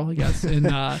last April, I guess.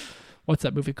 And what's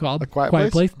that movie called? A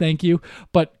Quiet Place. Thank you.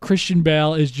 But Christian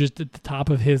Bale is just at the top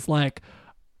of his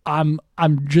I'm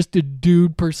just a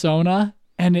dude persona.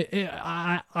 And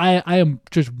I am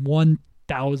just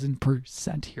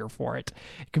 1,000% here for it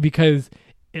because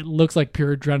it looks like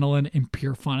pure adrenaline and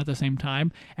pure fun at the same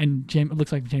time. And it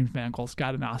looks like James Mangold's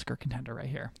got an Oscar contender right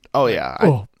here. Oh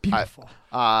yeah, beautiful.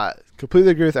 I completely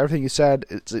agree with everything you said.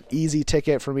 It's an easy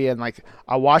ticket for me, and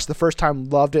I watched the first time,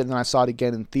 loved it, and then I saw it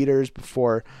again in theaters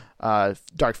before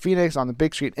Dark Phoenix on the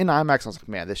big screen in IMAX. I was like,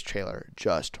 man, this trailer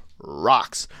just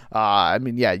rocks.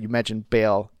 You mentioned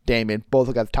Bale, Damon, both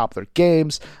look at the top of their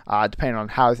games. Depending on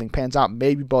how everything pans out,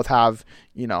 maybe both have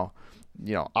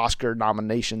Oscar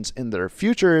nominations in their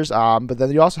futures. But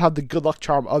then you also have the good luck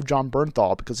charm of John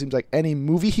Bernthal, because it seems like any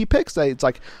movie he picks, it's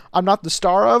like I'm not the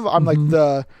star of. I'm like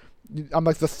the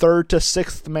 3rd to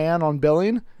 6th man on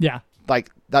billing. Yeah,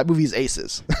 that movie's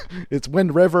aces. It's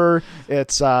Wind River.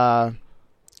 It's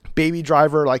Baby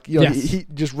Driver, yes. he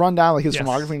just run down his yes.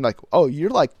 filmography and oh,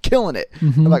 you're killing it.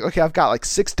 I'm okay, I've got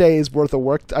 6 days worth of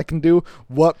work I can do.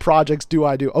 What projects do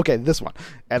I do? Okay, this one.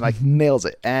 And nails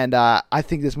it. And I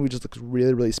think this movie just looks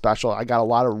really, really special. I got a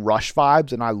lot of Rush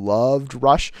vibes, and I loved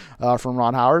Rush from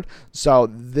Ron Howard. So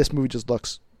this movie just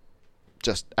looks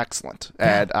just excellent.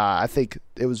 Yeah. And I think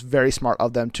it was very smart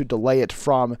of them to delay it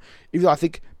from, even though I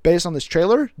think based on this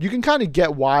trailer, you can kind of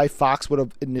get why Fox would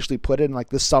have initially put it in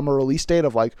the summer release date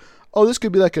of this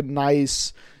could be a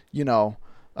nice, it's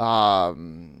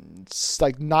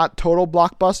not total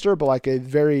blockbuster, but a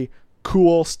very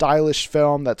cool, stylish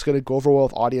film that's going to go over well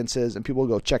with audiences and people will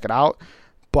go check it out.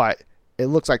 But it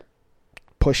looks like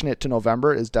pushing it to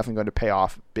November is definitely going to pay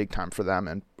off big time for them,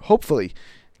 and hopefully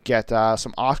get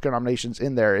some Oscar nominations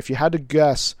in there. If you had to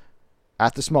guess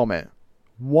at this moment,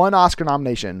 one Oscar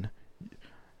nomination,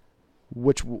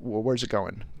 where's it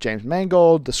going? James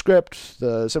Mangold, the script,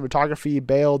 the cinematography,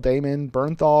 Bale, Damon,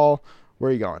 Bernthal. Where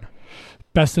are you going?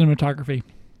 Best cinematography.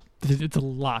 It's a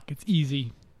lock. It's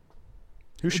easy.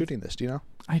 Who's shooting this? Do you know?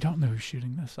 I don't know who's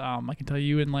shooting this. I can tell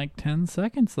you in 10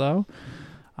 seconds though.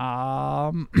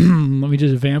 Let me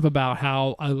just vamp about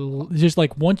how just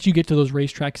once you get to those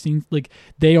racetrack scenes,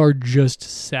 they are just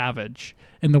savage.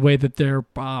 in the way that they're,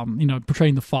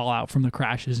 portraying the fallout from the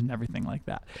crashes and everything like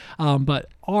that. But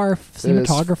our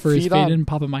cinematographer is Faden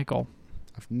Papa Michael.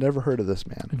 I've never heard of this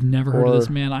man. I've never heard of this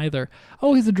man either.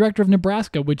 Oh, he's the director of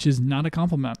Nebraska, which is not a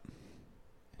compliment.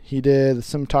 He did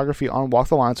cinematography on Walk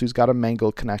the Line, so he's got a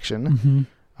Mango connection.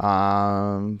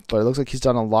 Mm-hmm. But it looks like he's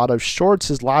done a lot of shorts.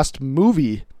 His last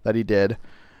movie that he did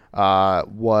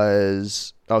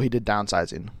was he did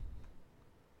Downsizing.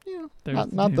 Yeah,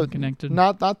 not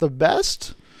the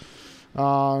best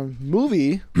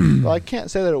movie. I can't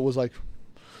say that it was like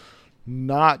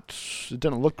it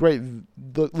didn't look great,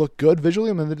 look good visually.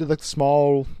 I mean, they did like the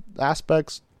small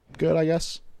aspects good, I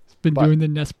guess. He's been doing the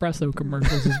Nespresso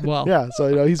commercials as well. Yeah,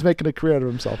 so he's making a career out of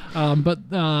himself. But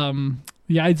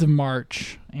The Ides of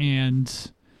March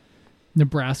and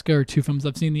Nebraska are two films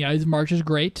I've seen. The Ides of March is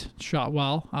great, shot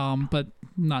well, but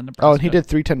not Nebraska. Oh, and he did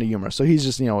 3:10 to Yuma, so he's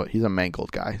just he's a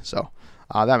Mangold guy, so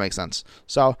that makes sense.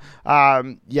 So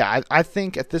I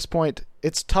think at this point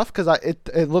it's tough because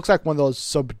it looks like one of those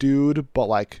subdued, but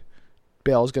like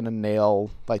Bale's gonna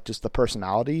nail like just the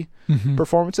personality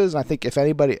performances. And I think if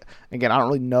anybody, again, I don't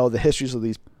really know the histories of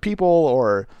these people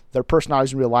or their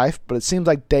personalities in real life, but it seems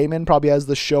like Damon probably has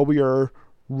the showier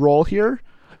role here.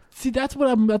 See, that's what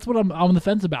I'm on the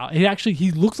fence about.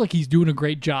 He looks like he's doing a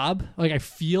great job. Like I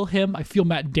feel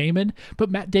Matt Damon, but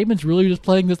Matt Damon's really just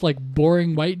playing this like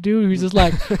boring white dude who's just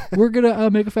like, we're gonna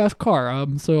make a fast car,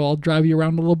 so I'll drive you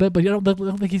around a little bit. But I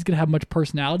don't think he's gonna have much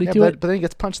personality to it. But then he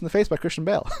gets punched in the face by Christian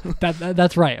Bale.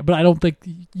 That's right. But I don't think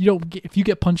if you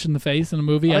get punched in the face in a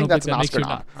movie, I don't think that makes you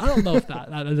not. I don't know if that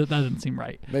doesn't seem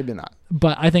right. Maybe not.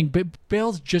 But I think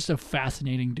Bale's just a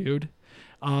fascinating dude.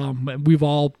 We've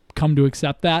all come to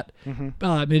accept that.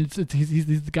 He's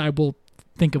the guy we'll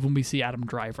think of when we see Adam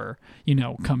Driver,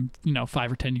 come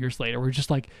 5 or 10 years later. We're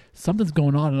just like, something's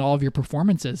going on in all of your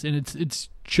performances, and it's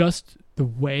just the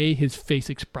way his face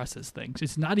expresses things.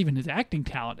 It's not even his acting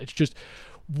talent. It's just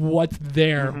what's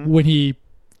there when he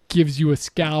gives you a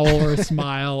scowl or a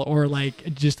smile or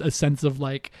like just a sense of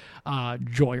like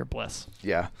joy or bliss.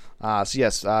 Yeah. So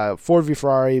yes, Ford v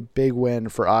Ferrari, big win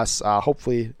for us.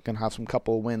 Hopefully gonna have some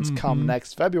couple of wins come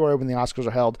next February when the Oscars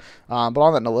are held. But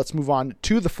on that note, let's move on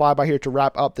to the flyby here to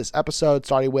wrap up this episode,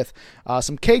 starting with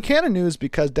some Kay Cannon news,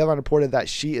 because Deadline reported that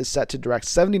she is set to direct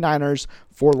 79ers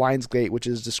for Lionsgate, which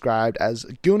is described as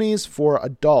Goonies for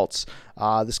adults.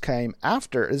 This came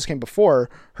before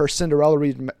her Cinderella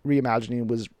reimagining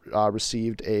was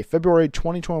received a February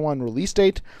 2021 release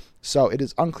date. So it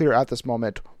is unclear at this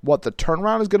moment what the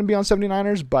turnaround is going to be on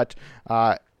 79ers, but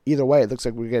either way, it looks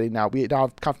like we now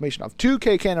have confirmation of 2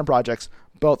 Kay Cannon projects,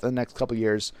 both in the next couple of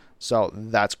years. So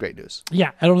that's great news.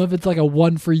 Yeah, I don't know if it's like a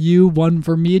one for you, one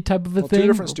for me type of a thing. 2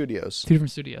 different studios. 2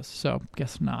 different studios, so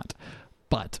guess not.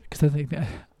 But because I think that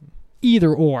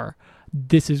either or,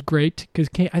 this is great because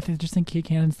I just think Kay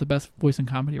Cannon's the best voice in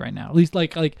comedy right now, at least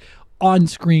like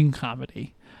on-screen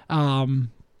comedy.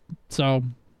 So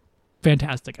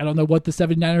fantastic. I don't know what the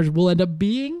 79ers will end up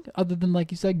being other than, like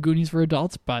you said, Goonies for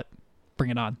adults, but bring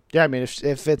it on. Yeah, I mean,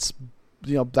 if it's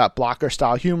that blocker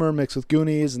style humor mixed with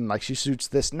Goonies, and like she shoots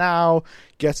this now,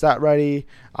 gets that ready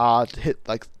to hit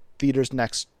like theaters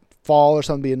next fall or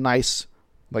something, be a nice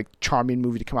like charming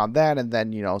movie to come out then, and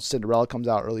then Cinderella comes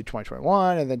out early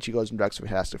 2021, and then she goes and directs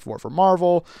Fantastic Four for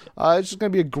Marvel. It's just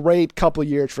going to be a great couple of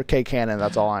years for Kay Cannon.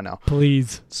 That's all I know.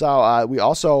 Please. So we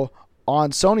also,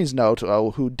 on Sony's note,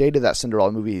 who dated that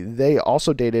Cinderella movie, they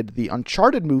also dated the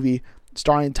Uncharted movie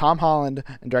starring Tom Holland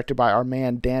and directed by our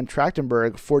man Dan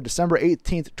Trachtenberg for December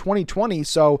 18th, 2020.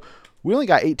 So we only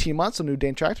got 18 months of a new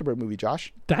Dan Trachtenberg movie,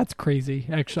 Josh. That's crazy.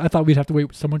 Actually, I thought we'd have to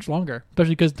wait so much longer,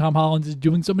 especially because Tom Holland is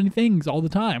doing so many things all the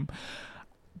time.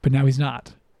 But now he's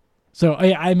not. So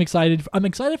I'm excited. I'm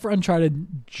excited for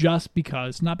Uncharted just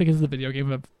because, not because of the video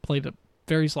game. I've played it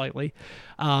very slightly.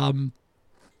 I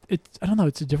don't know.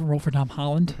 It's a different role for Tom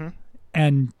Holland,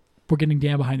 and we're getting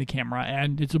Dan behind the camera,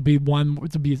 and it'll be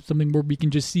something where we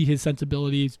can just see his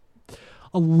sensibilities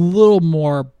a little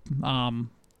more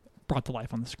brought to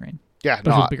life on the screen. Yeah,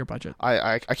 but with a bigger budget.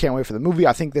 I can't wait for the movie.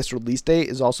 I think this release date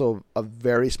is also a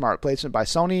very smart placement by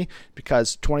Sony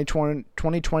because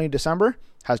 2020 December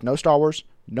has no Star Wars,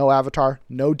 no Avatar,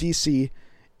 no DC.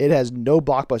 It has no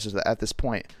blockbusters at this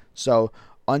point. So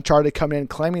Uncharted coming in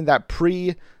claiming that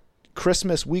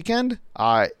pre-Christmas weekend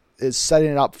is setting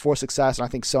it up for success, and I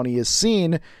think Sony is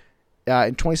seeing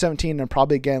in 2017 and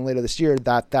probably again later this year,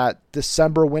 that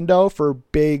December window for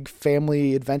big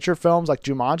family adventure films like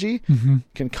Jumanji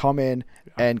can come in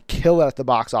and kill it at the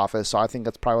box office. So I think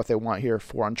that's probably what they want here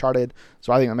for Uncharted.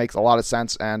 So I think that makes a lot of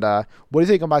sense. And what do you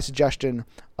think of my suggestion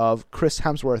of Chris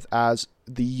Hemsworth as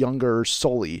the younger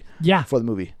Sully for the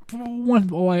movie?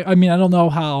 I mean, I don't know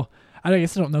how. I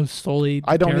guess I don't know Sully.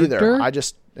 I don't character. either.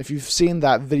 If you've seen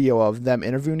that video of them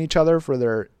interviewing each other for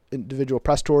their individual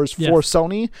press tours for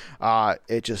Sony,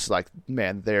 it just like,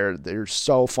 man, they're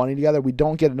so funny together. We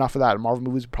don't get enough of that in Marvel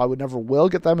movies. We probably never will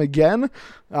get them again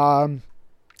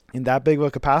in that big of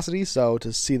a capacity. So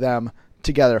to see them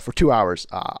together for 2 hours,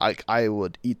 I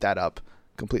would eat that up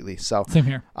completely. So same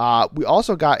here. We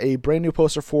also got a brand new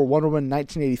poster for Wonder Woman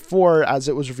 1984, as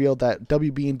it was revealed that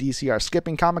WB and DC are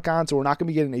skipping Comic-Con, so we're not going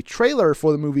to be getting a trailer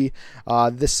for the movie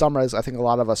this summer, as I think a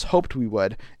lot of us hoped we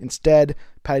would. Instead,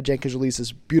 Patty Jenkins released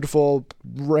this beautiful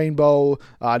rainbow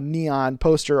neon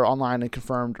poster online and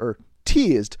confirmed or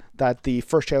teased that the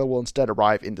first trailer will instead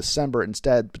arrive in December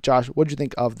instead. But Josh, what did you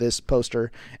think of this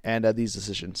poster and these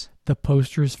decisions? The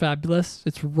poster is fabulous.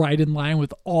 It's right in line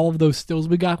with all of those stills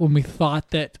we got when we thought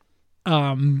that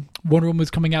Wonder Woman was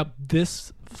coming out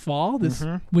this fall, this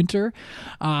winter.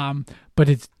 But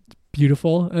it's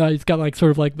beautiful. It's got like sort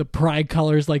of like the Pride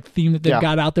colors like theme that they've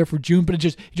got out there for June, but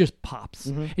it just pops,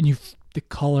 and the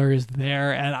color is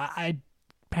there, and I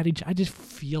just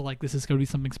feel like this is going to be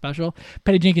something special.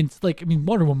 Patty Jenkins,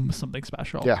 Wonder Woman was something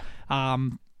special. Yeah.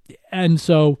 And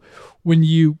so when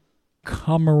you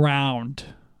come around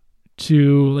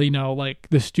to, like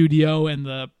the studio and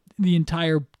the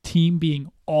entire team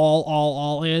being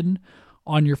all in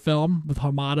on your film, with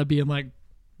Hamada being like,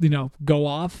 go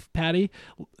off, Patty,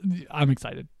 I'm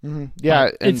excited.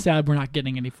 Yeah. It's sad we're not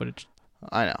getting any footage.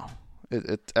 I know.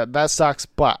 It that sucks,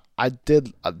 but I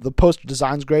did the poster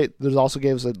design's great. There's also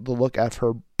gave us the look at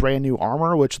her brand new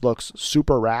armor, which looks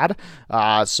super rad.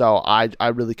 So I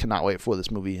really cannot wait for this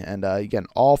movie. And again,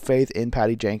 all faith in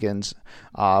Patty Jenkins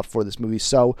for this movie.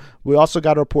 So we also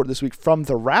got a report this week from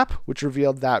The Wrap, which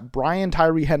revealed that Brian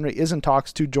Tyree Henry is in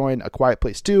talks to join A Quiet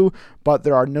Place 2, but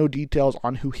there are no details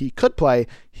on who he could play.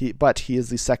 But he is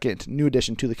the second new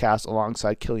addition to the cast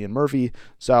alongside Cillian Murphy.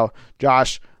 So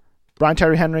Josh, Brian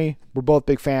Tyree Henry, we're both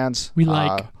big fans. We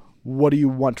like. What do you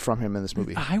want from him in this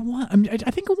movie? I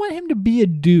think I want him to be a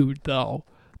dude, though,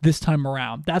 this time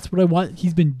around. That's what I want.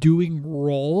 He's been doing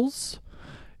roles,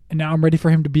 and now I'm ready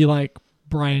for him to be like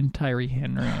Brian Tyree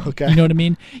Henry. Okay. You know what I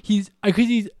mean?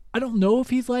 I don't know if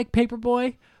he's like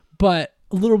Paperboy, but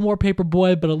a little more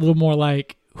Paperboy, but a little more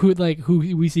like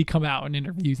who we see come out in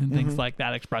interviews and things like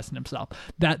that, expressing himself.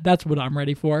 That's what I'm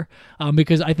ready for,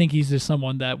 because I think he's just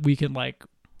someone that we can like.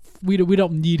 We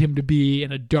don't need him to be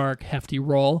in a dark, hefty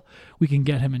role. We can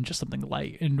get him in just something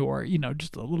light and/or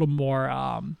just a little more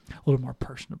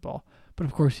personable. But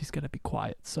of course, he's gonna be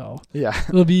quiet, so yeah,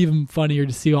 it'll be even funnier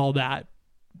to see all that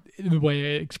in the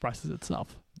way it expresses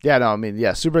itself. Yeah,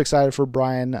 no, super excited for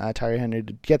Brian Tyree Henry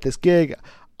to get this gig.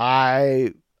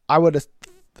 I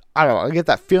get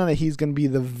that feeling that he's going to be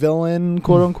the villain,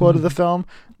 quote unquote, of the film.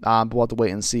 But we'll have to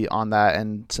wait and see on that.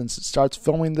 And since it starts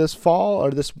filming this fall or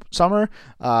this summer,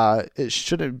 it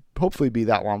shouldn't hopefully be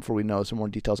that long before we know some more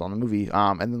details on the movie.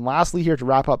 And then lastly, here to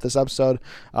wrap up this episode,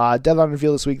 Deadline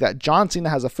revealed this week that John Cena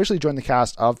has officially joined the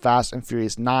cast of Fast and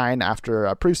Furious 9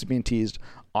 after previously being teased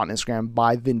on Instagram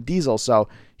by Vin Diesel. So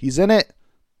he's in it.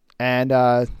 And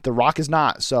The Rock is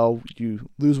not. So you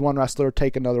lose one wrestler,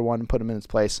 take another one, and put him in his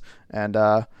place. And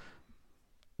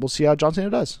we'll see how John Cena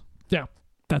does. Yeah,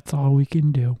 that's all we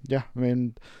can do. Yeah,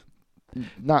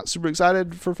 not super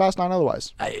excited for Fast 9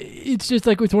 otherwise. It's just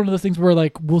like it's one of those things where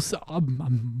like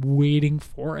I'm waiting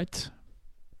for it,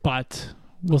 but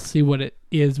we'll see what it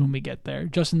is when we get there.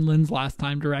 Justin Lin's last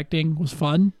time directing was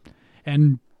fun,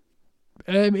 and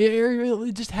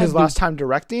it just has his last time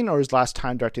directing, or his last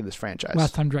time directing this franchise?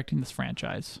 Last time directing this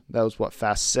franchise. That was what,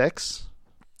 Fast 6?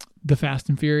 The Fast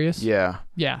and Furious. Yeah.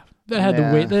 That had the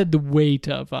weight. That had the weight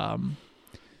of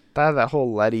that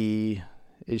whole Letty,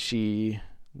 is she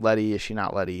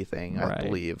not Letty thing, right. I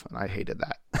believe. And I hated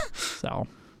that. So,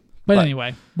 but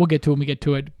anyway, we'll get to it when we get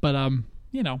to it. But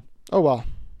oh well.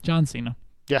 John Cena.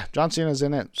 Yeah, John Cena's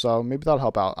in it, so maybe that'll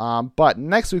help out. But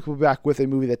next week we'll be back with a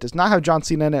movie that does not have John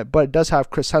Cena in it, but it does have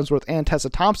Chris Hemsworth and Tessa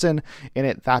Thompson in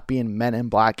it, that being Men in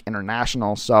Black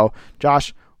International. So,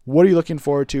 Josh, what are you looking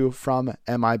forward to from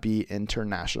MIB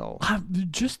International?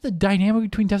 Just the dynamic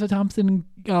between Tessa Thompson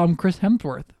and Chris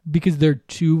Hemsworth, because they're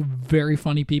two very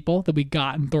funny people that we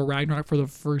got in Thor Ragnarok for the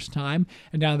first time,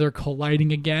 and now they're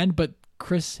colliding again. But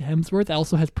Chris Hemsworth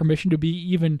also has permission to be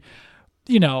even,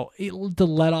 to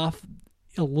let off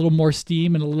a little more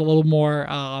steam and a little more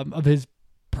of his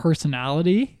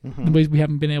personality in ways we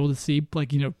haven't been able to see,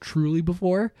 like, truly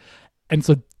before. And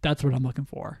so that's what I'm looking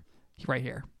for right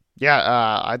here. Yeah,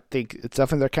 I think it's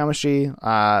definitely their chemistry.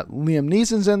 Liam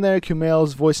Neeson's in there.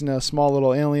 Kumail's voicing a small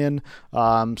little alien. So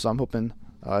I'm hoping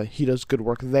he does good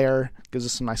work there. Gives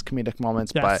us some nice comedic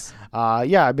moments. Yes. But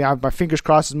yeah, I mean, I have my fingers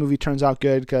crossed this movie turns out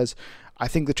good, because I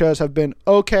think the trailers have been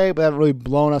okay, but they haven't really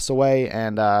blown us away.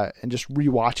 And just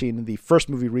rewatching the first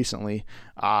movie recently,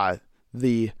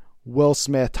 the Will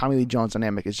Smith, Tommy Lee Jones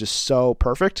dynamic is just so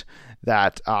perfect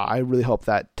that I really hope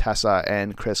that Tessa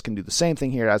and Chris can do the same thing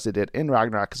here as they did in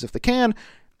Ragnarok. Because if they can,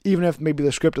 even if maybe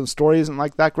the script and the story isn't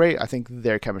like that great, I think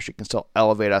their chemistry can still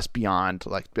elevate us beyond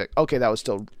like okay, that was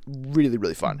still really,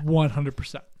 really fun.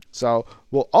 100%. So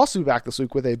we'll also be back this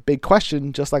week with a big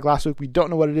question, just like last week. We don't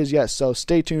know what it is yet, so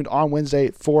stay tuned on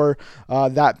Wednesday for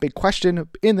that big question.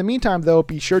 In the meantime, though,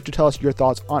 be sure to tell us your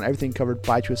thoughts on everything covered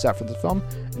by Twist for the film,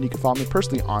 and you can follow me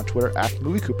personally on Twitter at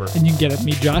MovieCooper. And you can get at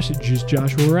me, Josh, at Just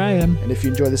Joshua Ryan. And if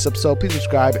you enjoyed this episode, please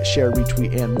subscribe, share,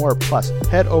 retweet, and more. Plus,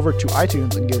 head over to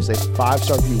iTunes and give us a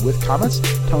 5-star review with comments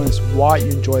telling us why you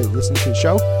enjoy listening to the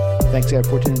show. Thanks again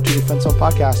for tuning into the Defense Zone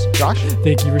podcast. Josh?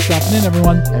 Thank you for stopping in,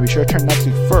 everyone. And be sure to turn next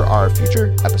week for our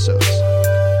future episodes.